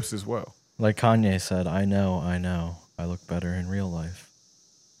on your lips as well. Like Kanye said, I know, I look better in real life.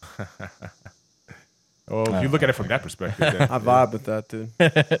 Oh, if you look at it from that perspective, then, I vibe with that, dude. I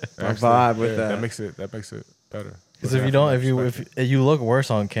vibe with that. That makes it better. Because if you don't, if you look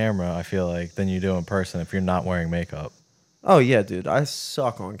worse on camera, I feel like than you do in person if you're not wearing makeup. Oh yeah, dude. I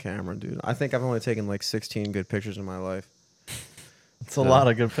suck on camera, dude. I think I've only taken like 16 good pictures in my life. It's a lot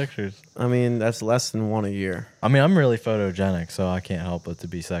of good pictures. I mean, that's less than one a year. I mean, I'm really photogenic, so I can't help but to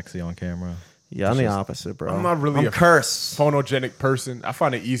be sexy on camera. Yeah, I'm the opposite, bro. I'm not really a curse. photogenic person. I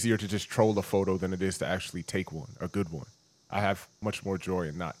find it easier to just troll a photo than it is to actually take one, a good one. I have much more joy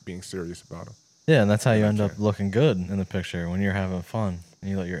in not being serious about them. Yeah, and that's how you end up looking good in the picture when you're having fun and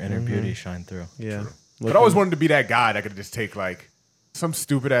you let your inner beauty shine through. Yeah. But I always wanted to be that guy that could just take like some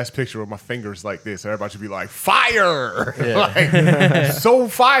stupid ass picture with my fingers like this. Everybody should be like, fire! Like, so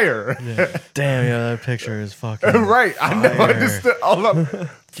fire! Yeah. Damn, yeah, that picture is fucking Right, fire. I know. Just all up,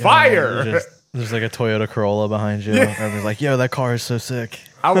 fire! There's like a Toyota Corolla behind you. Everybody's like, yo, that car is so sick.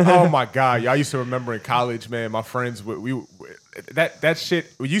 Oh my god! Y'all used to remember in college, man. My friends, that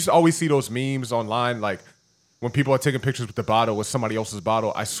shit. We used to always see those memes online, like when people are taking pictures with the bottle with somebody else's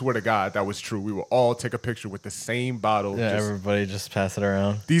bottle. I swear to God, that was true. We would all take a picture with the same bottle. Yeah, everybody just pass it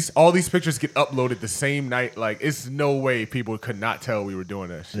around. All these pictures get uploaded the same night. Like, it's no way people could not tell we were doing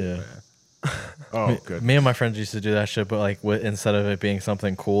that shit. Yeah. Man. Oh, good. Me and my friends used to do that shit, but like instead of it being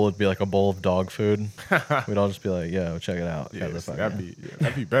something cool, it'd be like a bowl of dog food. We'd all just be like, "Yo, check it out." Yes, that'd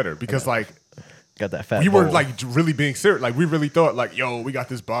be better because like got that fat. We were bowl. like really being serious. Like we really thought like, "Yo, we got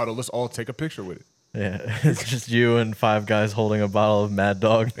this bottle. Let's all take a picture with it." Yeah, it's just you and 5 guys holding a bottle of Mad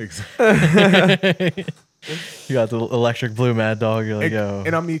Dog. Exactly. You got the electric blue Mad Dog. You're like, yo.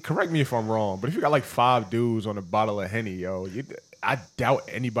 And I mean, correct me if I'm wrong, but if you got like 5 dudes on a bottle of Henny, yo, I doubt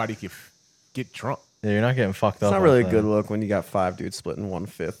anybody can get drunk. Yeah, you're not getting fucked up. It's not really a good look when you got 5 dudes splitting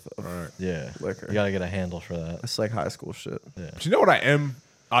 1/5 of liquor. You gotta get a handle for that. It's like high school shit. Yeah. But you know what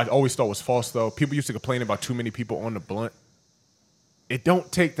I always thought was false though? People used to complain about too many people on the blunt. It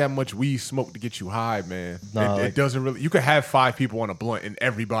don't take that much weed smoke to get you high, man. No, it doesn't really. You could have 5 people on a blunt and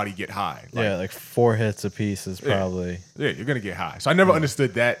everybody get high. Like 4 hits a piece is probably. Yeah, you're gonna get high. So I never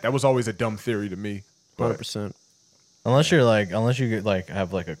understood that. That was always a dumb theory to me. 100%. Unless you get like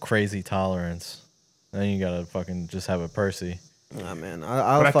have like a crazy tolerance, then you gotta fucking just have a Percy. Nah, man.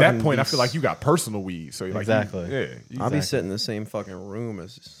 But at that point, I feel like you got personal weed. So you're exactly. I'll be sitting in the same fucking room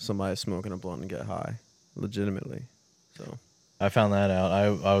as somebody smoking a blunt and get high, legitimately. So. I found that out.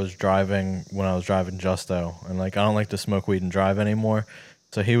 I was driving when I was driving Justo, and like I don't like to smoke weed and drive anymore.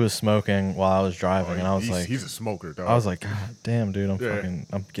 So he was smoking while I was driving, and I was like, he's a smoker, dog. I was like, God damn, dude,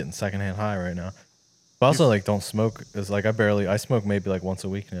 I'm getting secondhand high right now. But also like don't smoke. It's like I smoke maybe like once a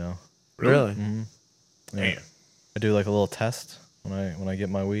week now. Really? Mm-hmm. Yeah. Damn. I do like a little test when I get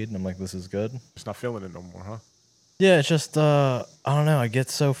my weed, and I'm like, this is good. Just not feeling it no more, huh? Yeah, it's just I don't know. I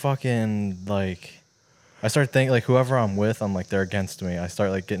get so fucking like. I start thinking like whoever I'm with, I'm like they're against me. I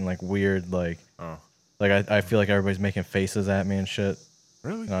start like getting like weird like I feel like everybody's making faces at me and shit.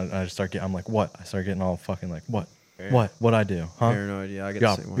 Really? And I just start getting. I'm like, what? I start getting all fucking like, what? Damn. What I do? Huh? Paranoid. Yeah, I get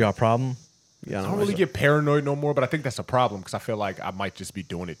you got a problem? Yeah, I don't really get paranoid no more, but I think that's a problem because I feel like I might just be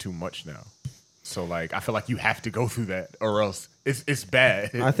doing it too much now. So like, I feel like you have to go through that, or else it's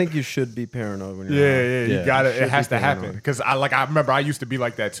bad. I think you should be paranoid when you're yeah, you gotta. It has to paranoid. happen because I remember I used to be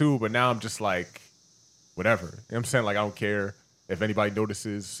like that too, but now I'm just like, whatever. You know what I'm saying? Like I don't care if anybody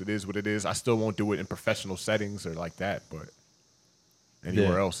notices. It is what it is. I still won't do it in professional settings or like that, but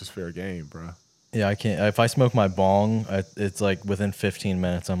anywhere else is fair game, bro. Yeah, I can't. If I smoke my bong, it's like within 15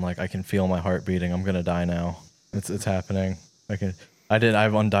 minutes, I'm like, I can feel my heart beating. I'm gonna die now. It's happening. I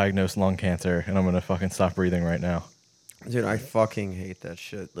have undiagnosed lung cancer, and I'm gonna fucking stop breathing right now. Dude, I fucking hate that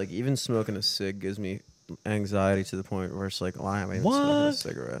shit. Like, even smoking a cig gives me anxiety to the point where it's like, why am I even smoking a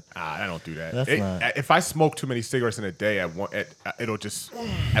cigarette? I don't do that. That's not... If I smoke too many cigarettes in a day, it'll just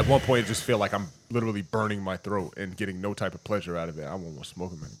at one point it just feel like I'm literally burning my throat and getting no type of pleasure out of it. I won't want to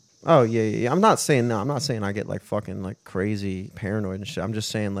smoke them anymore. Oh yeah. I'm not saying I get like fucking like crazy paranoid and shit. I'm just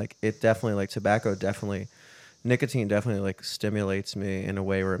saying like it definitely like nicotine definitely like stimulates me in a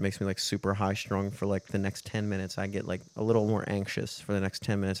way where it makes me like super high strung for like the next 10 minutes. I get like a little more anxious for the next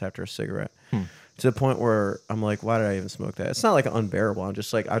 10 minutes after a cigarette. To the point where I'm like, why did I even smoke that? It's not like unbearable. I'm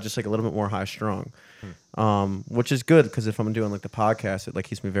just like a little bit more high strung, which is good because if I'm doing like the podcast, it like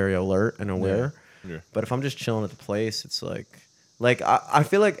keeps me very alert and aware. Yeah. But if I'm just chilling at the place, it's like I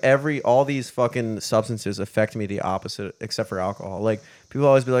feel like all these fucking substances affect me the opposite, except for alcohol. Like people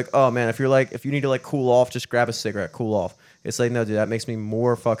always be like, oh man, if you need to like cool off, just grab a cigarette, cool off. It's like, no, dude, that makes me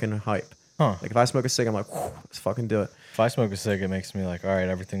more fucking hype. Like if I smoke a cig, I'm like, let's fucking do it. If I smoke a cig, it makes me like, all right,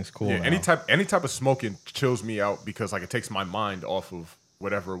 everything's cool. Yeah, now. any type of smoking chills me out because like it takes my mind off of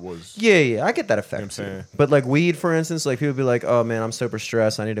whatever it was. Yeah, I get that effect. You know what I'm saying? But like weed, for instance, like people be like, oh man, I'm super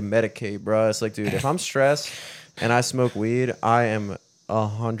stressed. I need to medicate, bro. It's like, dude, if I'm stressed and I smoke weed, I am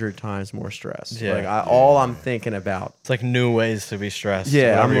 100 times more stressed. Yeah. Like all I'm thinking about. It's like new ways to be stressed.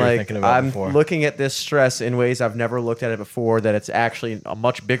 Yeah, I'm like, I'm looking at this stress in ways I've never looked at it before, that it's actually a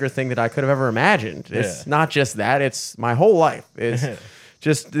much bigger thing that I could have ever imagined. It's not just that, it's my whole life. It's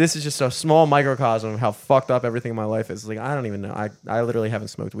this is just a small microcosm of how fucked up everything in my life is. Like, I don't even know. I literally haven't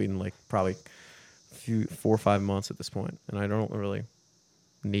smoked weed in like probably 4 or 5 months at this point, and I don't really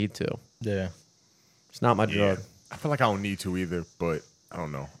need to. Yeah. It's not my drug. I feel like I don't need to either, but I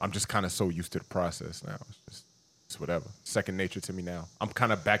don't know. I'm just kind of so used to the process now. It's whatever. Second nature to me now. I'm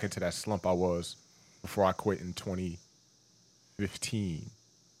kind of back into that slump I was before I quit in 2015.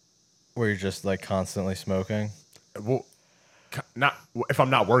 Where you're just like constantly smoking? Well, not if I'm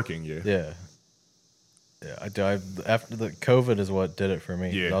not working, yeah. Yeah, I do. After the COVID is what did it for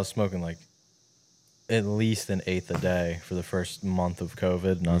me. Yeah. I was smoking like at least an eighth a day for the first month of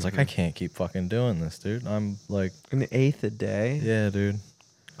COVID, and I was like, I can't keep fucking doing this, dude. I'm like an eighth a day. Yeah, dude.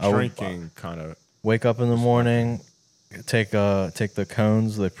 Drinking kind of. Wake up in the morning, take the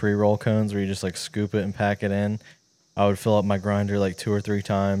cones, the pre-roll cones, where you just like scoop it and pack it in. I would fill up my grinder like 2 or 3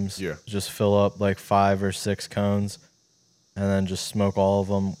 times. Yeah. Just fill up like 5 or 6 cones, and then just smoke all of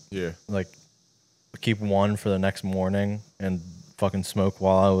them. Yeah. Like keep one for the next morning and fucking smoke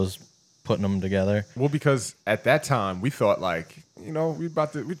while I was putting them together. Well, because at that time we thought like, you know, we're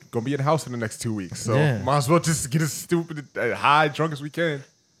gonna be in the house in the next 2 weeks, so might as well just get as stupid high drunk as we can.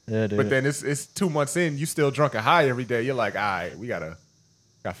 Yeah, dude. But then it's 2 months in, you still drunk and high every day. You're like, all right, we gotta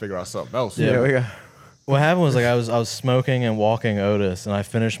figure out something else. Yeah. What happened was like I was smoking and walking Otis, and I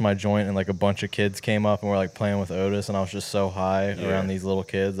finished my joint, and like a bunch of kids came up and were like playing with Otis, and I was just so high around these little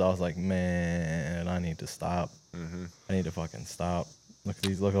kids. I was like, man, I need to stop. I need to fucking stop. Look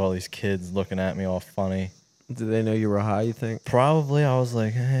at all these kids looking at me all funny. Did they know you were high, you think? Probably. I was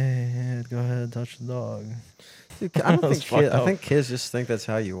like, hey, go ahead, touch the dog. Dude, I think kids just think that's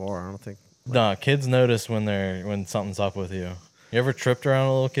how you are. I don't think. Nah, kids notice when something's up with you. You ever tripped around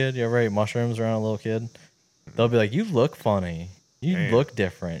a little kid? You ever ate mushrooms around a little kid? They'll be like, you look funny. You look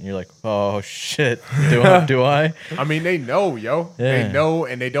different. And you're like, oh shit. Do I? I mean, they know, yo. Yeah. They know,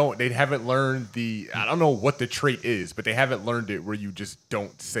 and they haven't learned I don't know what the trait is, but they haven't learned it where you just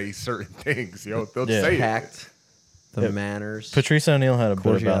don't say certain things, yo. They'll say tact, the manners. Patrice O'Neal had a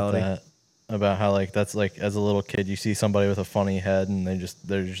bit about that. About how like that's like as a little kid you see somebody with a funny head and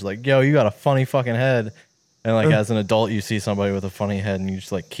they're just like, yo, you got a funny fucking head. And like as an adult you see somebody with a funny head and you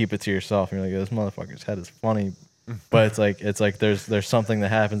just like keep it to yourself and you're like, this motherfucker's head is funny. But it's like there's something that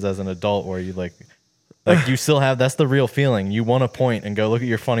happens as an adult where you like you still have, that's the real feeling. You want to point and go look at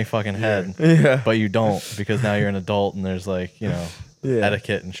your funny fucking head. Yeah. But you don't, because now you're an adult and there's like, you know,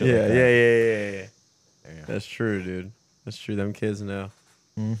 etiquette and shit like that. Yeah. That's true, dude. That's true. Them kids know.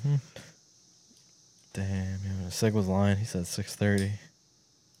 Mm-hmm. Damn, Sig was lying. He said 6:30.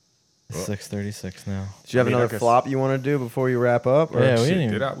 It's 6:36 now. Do you have another flop you want to do before you wrap up? Or? Yeah, we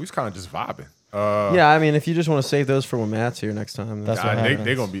didn't even... We was kind of just vibing. Yeah, I mean, if you just want to save those for when Matt's here next time, That's what happens.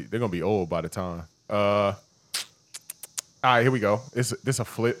 they're gonna be old by the time. All right, here we go. This a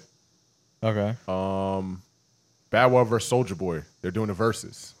flip. Okay. Bow Wow versus Soulja Boy. They're doing the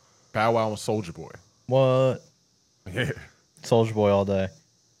verses. Bow Wow and Soulja Boy. What? Yeah. Soulja Boy all day.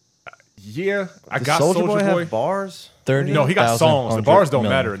 Yeah, I Does got Soulja Soulja Boy Boy. have bars? 30. No, he got songs. The 100 bars don't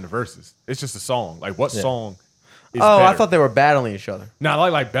million. matter in the verses. It's just a song. Like what song is Oh, better? I thought they were battling each other. Nah, I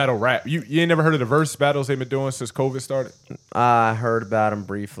like battle rap. You ain't never heard of the verse battles they've been doing since COVID started? I heard about them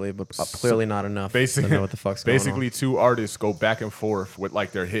briefly, but clearly not enough to know what the fuck's going on. Basically, two artists go back and forth with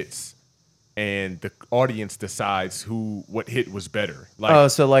like their hits, and the audience decides what hit was better. Like, Oh,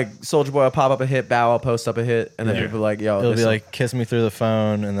 so like Soulja Boy will pop up a hit, Bow Wow post up a hit, and then Yeah. people are like, yo, It'll this be song- like "Kiss Me Through the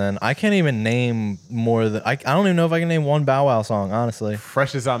Phone," and then I can't even name more than I don't even know if I can name one Bow Wow song. Honestly,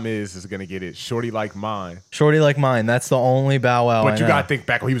 Fresh as I'm is gonna get it. Shorty Like Mine. "Shorty Like Mine." That's the only Bow Wow. But I you know. gotta think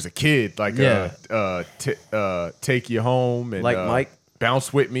back when he was a kid, like Yeah. Take You Home and Like Mike?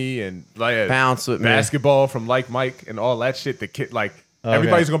 Bounce With Me and like Bounce With Me. Basketball from Like Mike and all that shit. The kid like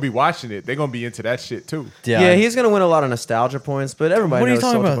everybody's gonna be watching it. They're gonna be into that shit too. yeah, he's gonna win a lot of nostalgia points, but everybody What are you knows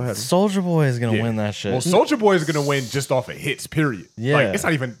talking Soulja about? Boy has- Soulja Boy is gonna Yeah. win that shit. Well, Soulja Boy is gonna win just off of hits. Period. Yeah. Like it's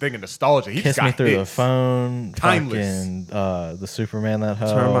not even thinking nostalgia. He "Kiss just got Me Through the hits. Phone," Timeless. fucking the Superman that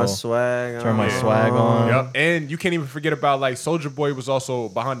hoe. Turn my swag. Turn my on. swag on. Yep. And you can't even forget about like Soulja Boy was also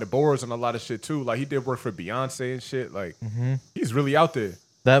behind the boards on a lot of shit too. Like he did work for Beyonce and shit. Like he's really out there.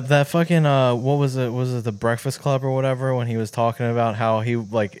 That fucking what was it? Was it the Breakfast Club or whatever? When he was talking about how he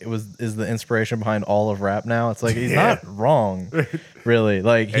like is the inspiration behind all of rap now. It's like he's Yeah. not wrong, really.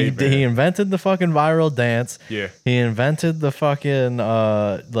 Like Hey, man. he invented the fucking viral dance. Yeah. He invented the fucking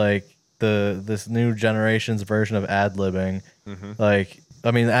like this new generation's version of ad libbing. Like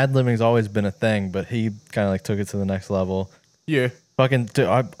I mean, ad libbing's always been a thing, but he kind of like took it to the next level. Yeah. Fucking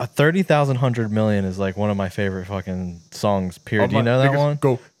 30,000 100 million is like one of my favorite fucking songs. Period. Do you know that Niggas one?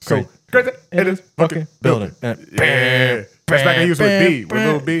 Go Great. Great in this fucking building. Yeah. That's back when he was with B. With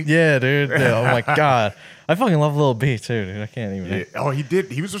Lil B. Yeah, dude. Yeah, oh my god, I fucking love Lil B too, dude. I can't even. Yeah. Oh, he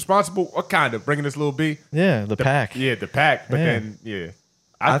did. He was responsible. What kind of bringing this Lil B? Yeah, the pack. Yeah, the pack. But Yeah. then, yeah.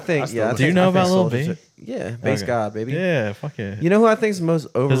 I think. still Yeah. I listen. Do you think- know I think about Lil Soulja's B? a- Yeah, bass Okay. god, baby. Yeah, fuck it. You know who I think is the most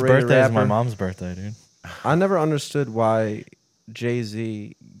overrated His birthday rapper? is my mom's birthday, dude. I never understood why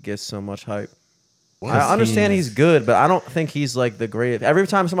Jay-Z gets so much hype. What? I understand He's- he's good, but I don't think he's like the greatest. Every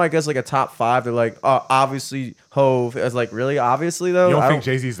time somebody gets like a top 5, they're like, oh, obviously Hove. It's like, really? Obviously, though? You don't I think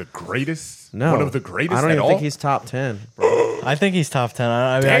Jay-Z's the greatest? No. One of the greatest I don't at even all? think he's top 10. I think he's top 10.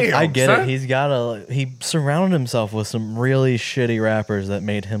 I mean, I Damn, get son. it. He surrounded himself with some really shitty rappers that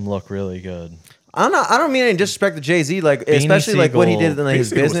made him look really good. I don't mean any disrespect to Jay-Z, like especially like what he did in like,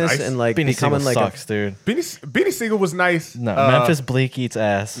 his Beanie Siegel was business nice. and like Beanie becoming Siegel like sucks, dude. Beanie Siegel was nice. No, Memphis Bleak eats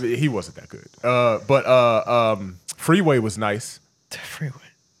ass. He wasn't that good. But Freeway was nice. Freeway.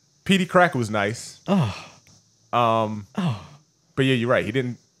 PD Crack was nice. Oh, But yeah, you're right. He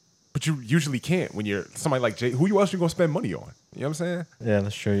didn't. But you usually can't when you're somebody like Jay. Who else you gonna spend money on? You know what I'm saying? yeah,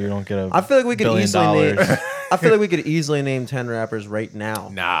 that's true. You don't get a. I feel like we could $1 easily billion. name I feel like we could easily name 10 rappers right now.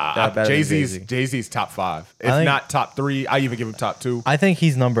 that are Nah, better than Jay-Z's Jay-Z. Jay-Z's top 5. If think- not top 3, I even give him top 2. I think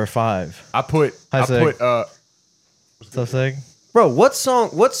he's number 5. I put So sick. Bro, what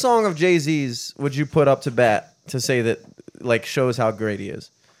song of Jay-Z's would you put up to bat to say that like shows how great he is?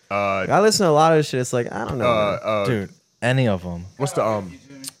 I listen to a lot of this shit. It's like, I don't know. man. Dude, any of them. what's the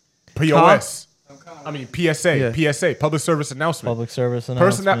POS? I mean PSA. Yeah. PSA. Public service announcement. Public service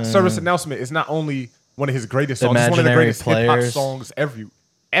Service announcement. announcement is not only one of his greatest songs. It's one of the Imaginary greatest hip hop Players. songs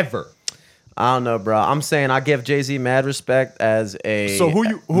ever. I don't know, bro. I'm saying I give Jay-Z mad respect as a So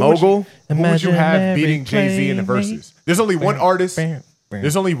who mogul. Who would you have beating Imaginary Jay-Z in the Playmate. verses? There's only one artist. bam, bam.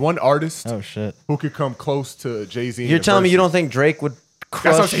 There's only one artist Oh shit. who could come close to Jay-Z. You're telling me you don't think Drake would That's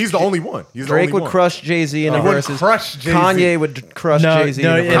what I'm crush? saying. He's the only one. He's the Drake only would one. crush Jay-Z in the He wouldn't verses. crush Jay-Z. Kanye would crush Jay-Z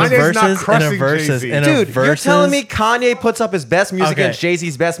No, in the in a verses. Kanye's not verses, in a crushing verses, Jay-Z. in a Dude, verses. you're telling me Kanye puts up his best music Okay. against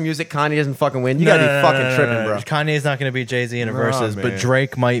Jay-Z's best music? Kanye doesn't fucking win. You gotta be fucking tripping, bro. Kanye's not going to beat Jay-Z in a verses, man. but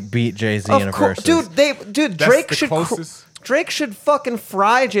Drake might beat Jay-Z in a Of course, verses. dude. That's Drake the should closest. Drake should fucking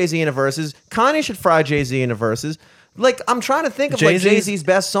fry Jay-Z in a verses. Kanye should fry Jay-Z in a verses. Like, I'm trying to think of like Jay-Z's- Jay-Z's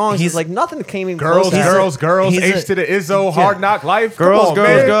best songs. he's- He's like nothing came even Girls, close. to that. he's H a- to the Izzo, Hard Knock Life. Come Girls, on, girls,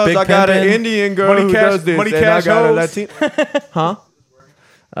 man. girls. Big I got an Pimpin'. Indian girl Money who Cash- does this. Money and Cash I got a hoes. Latin. Huh?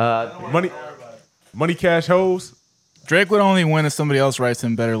 Money Cash Hoes. Drake would only win if somebody else writes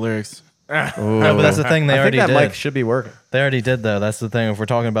him better lyrics. No, but that's the thing. They I think already that did. mic should be working. They already did though. That's the thing. If we're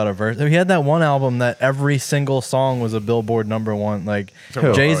talking about a verse, he had that one album that every single song was a Billboard #1. Like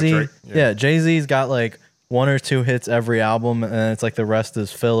Who? Jay Z, Drake? yeah, Jay Z's got like one or two hits every album, and it's like the rest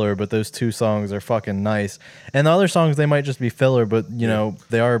is filler. But those 2 songs are fucking nice, and the other songs they might just be filler, but you know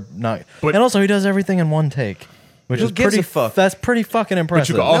they are not. But, and also, he does everything in one take, which is pretty. That's pretty fucking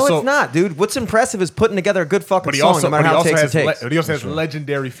impressive. No, it's not, dude. What's impressive is putting together a good fucking song, no matter how it takes. But he also has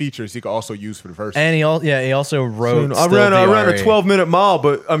legendary features he could also use for the verse. And he also wrote. I ran a 12-minute mile,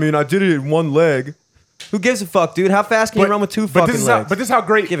 but I mean I did it in one leg. Who gives a fuck, dude? How fast can you run with 2 fucking legs? But this is how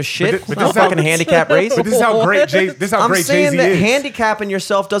great. Give a shit. But this is fucking handicap race. But this is how great Jay. This is how great Jay-Z is. I'm saying that handicapping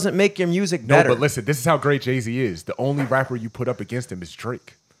yourself doesn't make your music better. No, but listen, this is how great Jay-Z is. The only rapper you put up against him is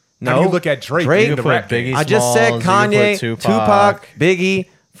Drake. No, now you look at Drake. You put Biggie I just said Smalls, Kanye, Tupac, Biggie.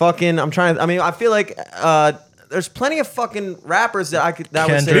 Fucking. I feel like there's plenty of fucking rappers that I would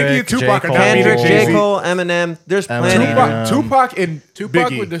say. Biggie and Tupac are not Kendrick, Jay-Z. J. Cole, Eminem. There's plenty. Tupac and Tupac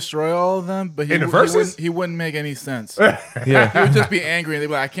Biggie would destroy all of them, but he wouldn't make any sense. Yeah, he would just be angry and they'd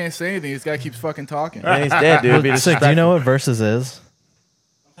be like, I can't say anything. This guy keeps fucking talking. And he's dead, dude. Sick, do you know what Versus is?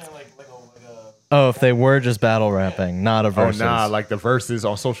 Oh, if they were just battle rapping, not a versus. Oh nah, like the verses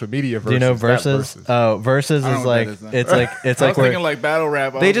on social media. Versus, do you know versus? Oh, versus is like it's like I was thinking like battle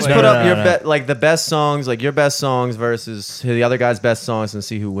rap. They just put up your the best songs, like your best songs versus the other guy's best songs, and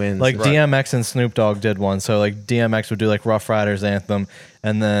see who wins. Like DMX and Snoop Dogg did one. So like DMX would do like Rough Riders anthem,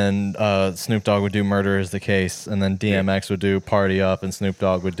 and then Snoop Dogg would do Murder Is the Case, and then DMX would do Party Up, and Snoop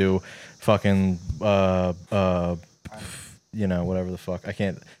Dogg would do fucking you know, whatever the fuck.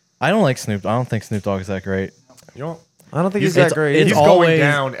 I don't like Snoop. I don't think Snoop Dogg is that great. You I don't think he's that great. He's going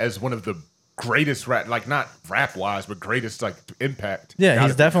down as one of the greatest rap, like not rap wise, but greatest like impact. Yeah,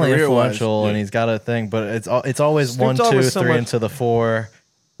 he's definitely influential, and he's got a thing. But it's always Snoop 1, Dogg 2, was so 3 much- into the 4,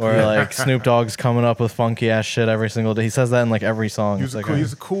 or like Snoop Dogg's coming up with funky ass shit every single day. He says that in like every song. He's a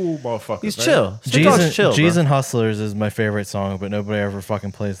cool motherfucker. He's man. chill. Snoop Dogg's chill. G's and Hustlers is my favorite song, but nobody ever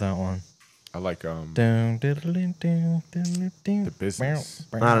fucking plays that one. I like The business.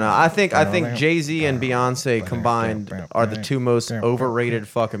 I don't know. I think Jay-Z and Beyonce combined are the 2 most overrated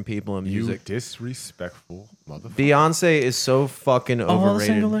fucking people in You music. disrespectful motherfucker. Beyonce is so fucking All the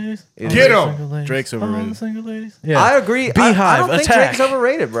single overrated. ladies. Get All the him! single ladies. Drake's overrated. All the single ladies. Yeah. I agree. Beehive, I don't think attack. Drake's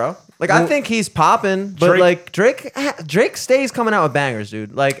overrated, bro. Like I think he's popping, but like Drake stays coming out with bangers,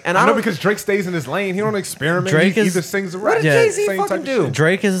 dude. Like, and I know don't because Drake stays in his lane. He don't experiment. Drake he is- either sings or What raps. did Jay-Z Same fucking type do? of shit.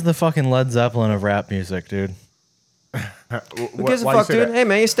 Drake is the fucking Led Zeppelin of rap music, dude. Who gives a Why you fuck, say dude? that? Hey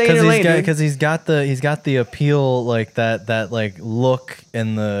man, you stay in your lane, dude. Because he's got the appeal, like that like look,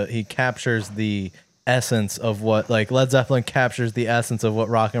 and he captures the essence of what, like, Led Zeppelin captures the essence of what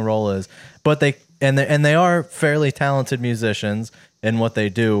rock and roll is. But they are fairly talented musicians in what they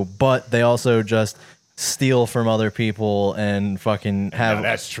do, but they also just steal from other people and fucking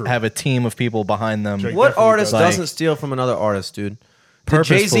that's true. have a team of people behind them. Drake What definitely artist does. doesn't steal from another artist, dude? Did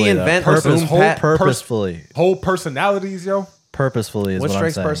Purposefully, Jay-Z invent though. boom bap? Purposefully. Whole personalities, yo. Purposefully is What's what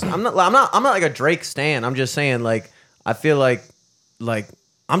Drake's I'm saying. person? I'm not like a Drake stan. I'm just saying, like, I feel like all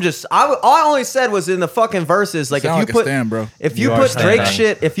I only said was in the fucking verses. Like, Sound if you like a put stan, bro. if you You are put Drake standing.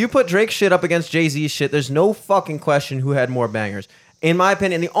 shit, if you put Drake shit up against Jay-Z shit, there's no fucking question who had more bangers. In my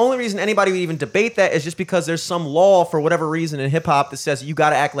opinion, the only reason anybody would even debate that is just because there's some law for whatever reason in hip hop that says you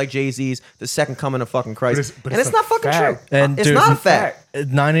got to act like Jay-Z's the second coming of fucking Christ, But and it's it's a not fucking fact. true. And It's dude, not a fact.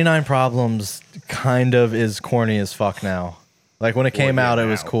 99 Problems kind of is corny as fuck now. Like when it came out, it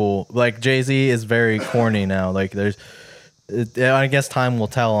was now. cool. Like Jay-Z is very corny now. Like I guess time will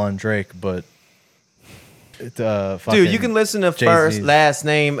tell on Drake, but Dude, you can listen to Jay-Z's. first, last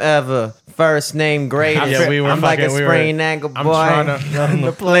name ever, first name greatest. Yeah, we were I'm like a fucking- we were- sprained ankle I'm boy trying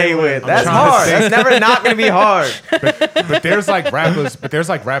to play with. That's trying to hard. think. That's never not gonna be hard. But there's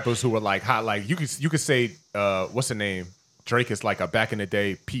like rappers who are like hot. Like you could say what's the name? Drake is like a back in the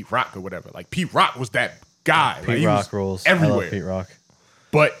day Pete Rock or whatever. Like Pete Rock was that guy. Like, Pete he Rock was rules. I everywhere. love Pete Rock.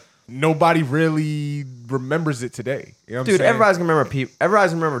 But nobody really remembers it today. You know what I'm Dude, saying? everybody's gonna remember Pete.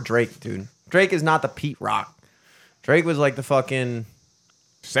 Everybody's gonna remember Drake, dude. Drake is not the Pete Rock. Drake was like the fucking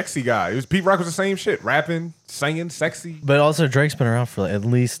sexy guy. It was Pete Rock was the same shit, rapping, singing, sexy. But also Drake's been around for like at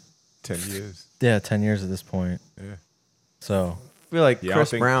least 10 years. 10 years at this point. Yeah. So I feel like Yeah, I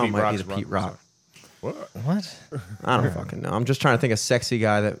Chris think Brown Pete might Rock's be the Pete Rock. What? what? I don't fucking know. I'm just trying to think of a sexy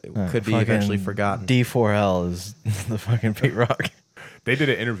guy that could be eventually Fucking forgotten. D4L is the fucking Pete Rock. They did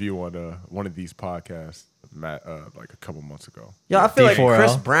an interview on one of these podcasts, Matt, like a couple months ago. Yeah, I feel like D4L.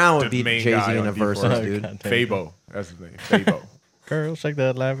 Chris Brown The would beat main Jay-Z guy in on a versus, D4L. dude. Fabo, that's his name. Fabo. Girl, shake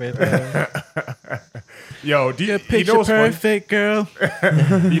that laugh. Yo, do you know picture what's funny? perfect, girl.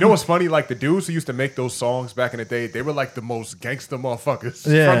 You know what's funny? Like the dudes who used to make those songs back in the day, they were like the most gangster motherfuckers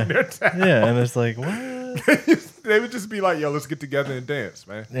from their town. Yeah, and it's like, what? They would just be like, yo, let's get together and dance,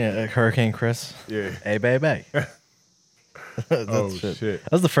 man. Yeah, like Hurricane Chris. Yeah. Hey, baby. Shit. That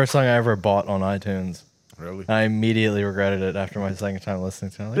was the first song I ever bought on iTunes. Really? I immediately regretted it after my second time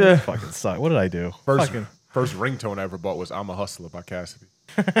listening to it. Like, this fucking suck. What did I do? First ringtone I ever bought was I'm a Hustler by Cassidy.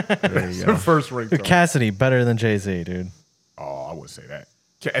 There you go. First ringtone. Cassidy, better than Jay-Z, dude. Oh, I wouldn't say that.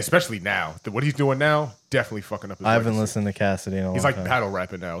 Especially now. What he's doing now, definitely fucking up his I haven't legacy. listened to Cassidy in a long time. He's like battle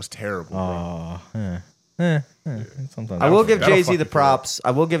rapping now. It's terrible, bro. Sometimes I will give that'll Jay-Z fuck the you props.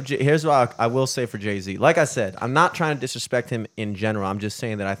 I will give. Here's what I will say for Jay-Z. Like I said, I'm not trying to disrespect him in general. I'm just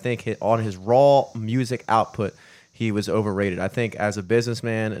saying that I think on his raw music output, he was overrated. I think as a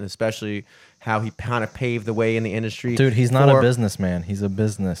businessman, and especially how he kind of paved the way in the industry. Dude, he's not a businessman. He's a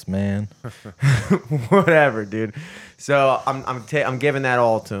businessman. Whatever, dude. So I'm giving that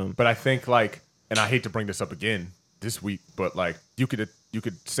all to him. But I think like, and I hate to bring this up again this week, but like you could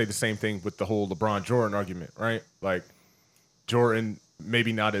say the same thing with the whole LeBron Jordan argument, right? Like Jordan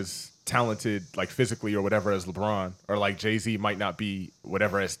maybe not as talented like physically or whatever as LeBron, or like Jay-Z might not be might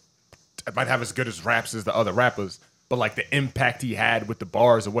have as good as raps as the other rappers, but like the impact he had with the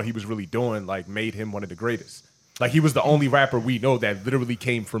bars and what he was really doing like made him one of the greatest. Like he was the only rapper we know that literally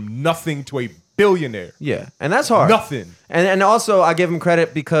came from nothing to a billionaire. Yeah, and that's hard. Nothing. And also I give him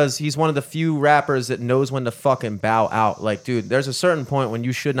credit because he's one of the few rappers that knows when to fucking bow out. Like, dude, there's a certain point when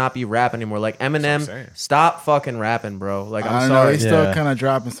you should not be rapping anymore. Like Eminem, stop fucking rapping, bro. Like I'm sorry. Know, he's still kind of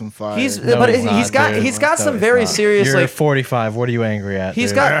dropping some fire. He's got some very serious. You're like 45. What are you angry at?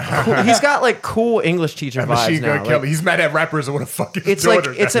 He's got like cool English teacher vibes Machine Gun now. Kelly. Like, he's mad at rappers or what the fuck is it's doing.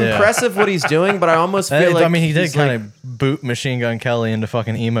 like it's impressive what he's doing, but I almost feel like I mean, he did kind of boot Machine Gun Kelly into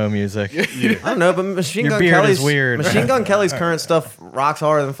fucking emo music. I don't know, but Machine Gun beard Kelly's is weird. Machine Gun Kelly's current stuff rocks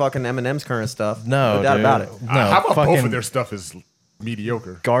harder than fucking Eminem's current stuff. No doubt dude. about it. No, how about fucking both of their stuff is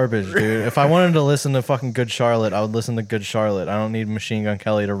mediocre? Garbage, dude. If I wanted to listen to fucking Good Charlotte, I would listen to Good Charlotte. I don't need Machine Gun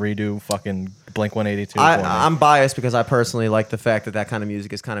Kelly to redo fucking Blink 182. I'm biased because I personally like the fact that kind of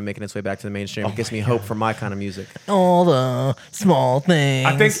music is kind of making its way back to the mainstream. It gives me hope for my kind of music. All the small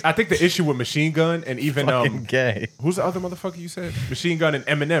things. I think the issue with Machine Gun and even gay. Who's the other motherfucker you said? Machine Gun and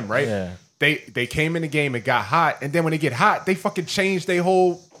Eminem, right? Yeah. They came in the game and got hot, and then when they get hot, they fucking changed their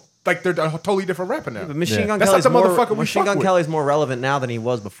whole. Like they're a totally different rapper now. But Machine Gun That's Kelly's not the motherfucker we Machine fuck Gun with. Kelly's more relevant now than he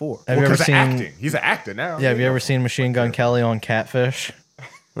was before. Have you ever seen? Acting. He's an actor now. Yeah. Have you ever seen Machine Gun Kelly on Catfish?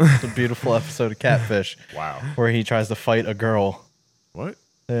 It's a beautiful episode of Catfish. Wow. Where he tries to fight a girl. What?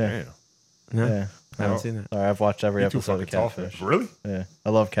 Yeah. No, Yeah. I haven't seen that. Sorry, I've watched every You too episode of fucking tough, Catfish. Really? Yeah.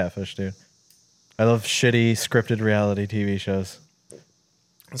 I love Catfish, dude. I love shitty scripted reality TV shows.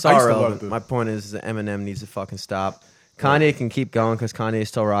 It's I all used to love relevant. the- My point is that Eminem needs to fucking stop. Kanye can keep going because Kanye is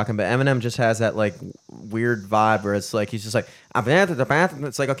still rocking, but Eminem just has that like weird vibe where it's like he's just like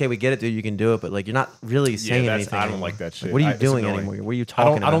it's like, okay, we get it, dude, you can do it, but like you're not really saying anything. I don't anymore. like that shit. What are you It's doing annoying. anymore? What are you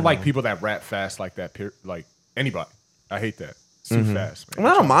talking about? I don't like anymore? people that rap fast like that. Like anybody. I hate that. It's too fast, man.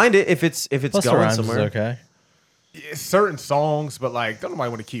 Well, I don't mind it if it's Plus the going rhymes somewhere. is okay. Yeah, certain songs, but like, don't nobody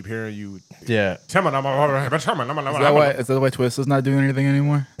want to keep hearing you. Yeah. Is that why Twista's not doing anything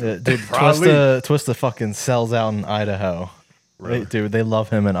anymore? Dude, Probably. Twista fucking sells out in Idaho. Really? They love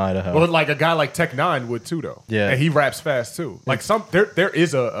him in Idaho. Well, like a guy like Tech Nine would too, though. Yeah. and he raps fast too. Like there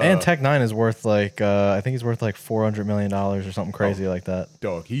is a and Tech Nine is worth like I think he's worth like $400 million or something crazy like that.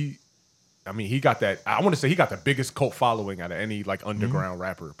 dog. He got that. I want to say he got the biggest cult following out of any like underground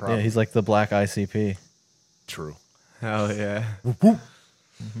rapper. Probably. Yeah, he's like the black ICP. True. Hell yeah.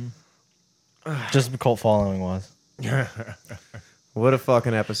 Just cult following was. What a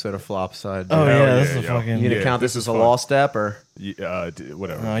fucking episode of Flopside. Dude. Oh Hell yeah, yeah, this is a yo. fucking. You gonna Yeah, count this this is as a fun. lost step or?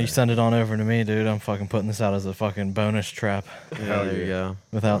 Whatever. No, you send it on over to me, dude. I'm fucking putting this out as a fucking bonus trap Yeah, there you go.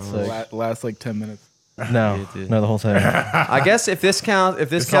 without sick. Last like 10 minutes. No, Yeah, dude. no, the whole thing. I guess if this counts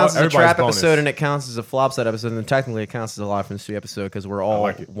as a everybody's trap bonus. episode and it counts as a Flopside episode, then technically it counts as a Live from the Studio episode because we're all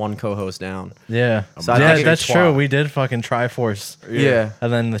like it. one co-host down. Yeah, So I yeah, think that's it's true. wild. We did fucking Triforce, Yeah.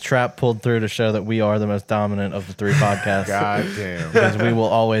 and then the trap pulled through to show that we are the most dominant of the three podcasts. God damn. Because we will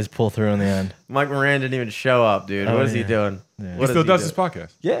always pull through in the end. Mike Moran didn't even show up, dude. Oh, What is he yeah. doing? Yeah. He What still is does he his doing?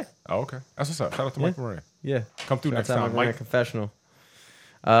 podcast. Yeah. Oh, okay. That's what's up. Shout out to Mike Moran. Yeah. Come through That's next how time, Moran Mike. Confessional.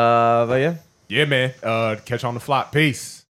 But yeah. Yeah, man. Catch on the flop. Peace.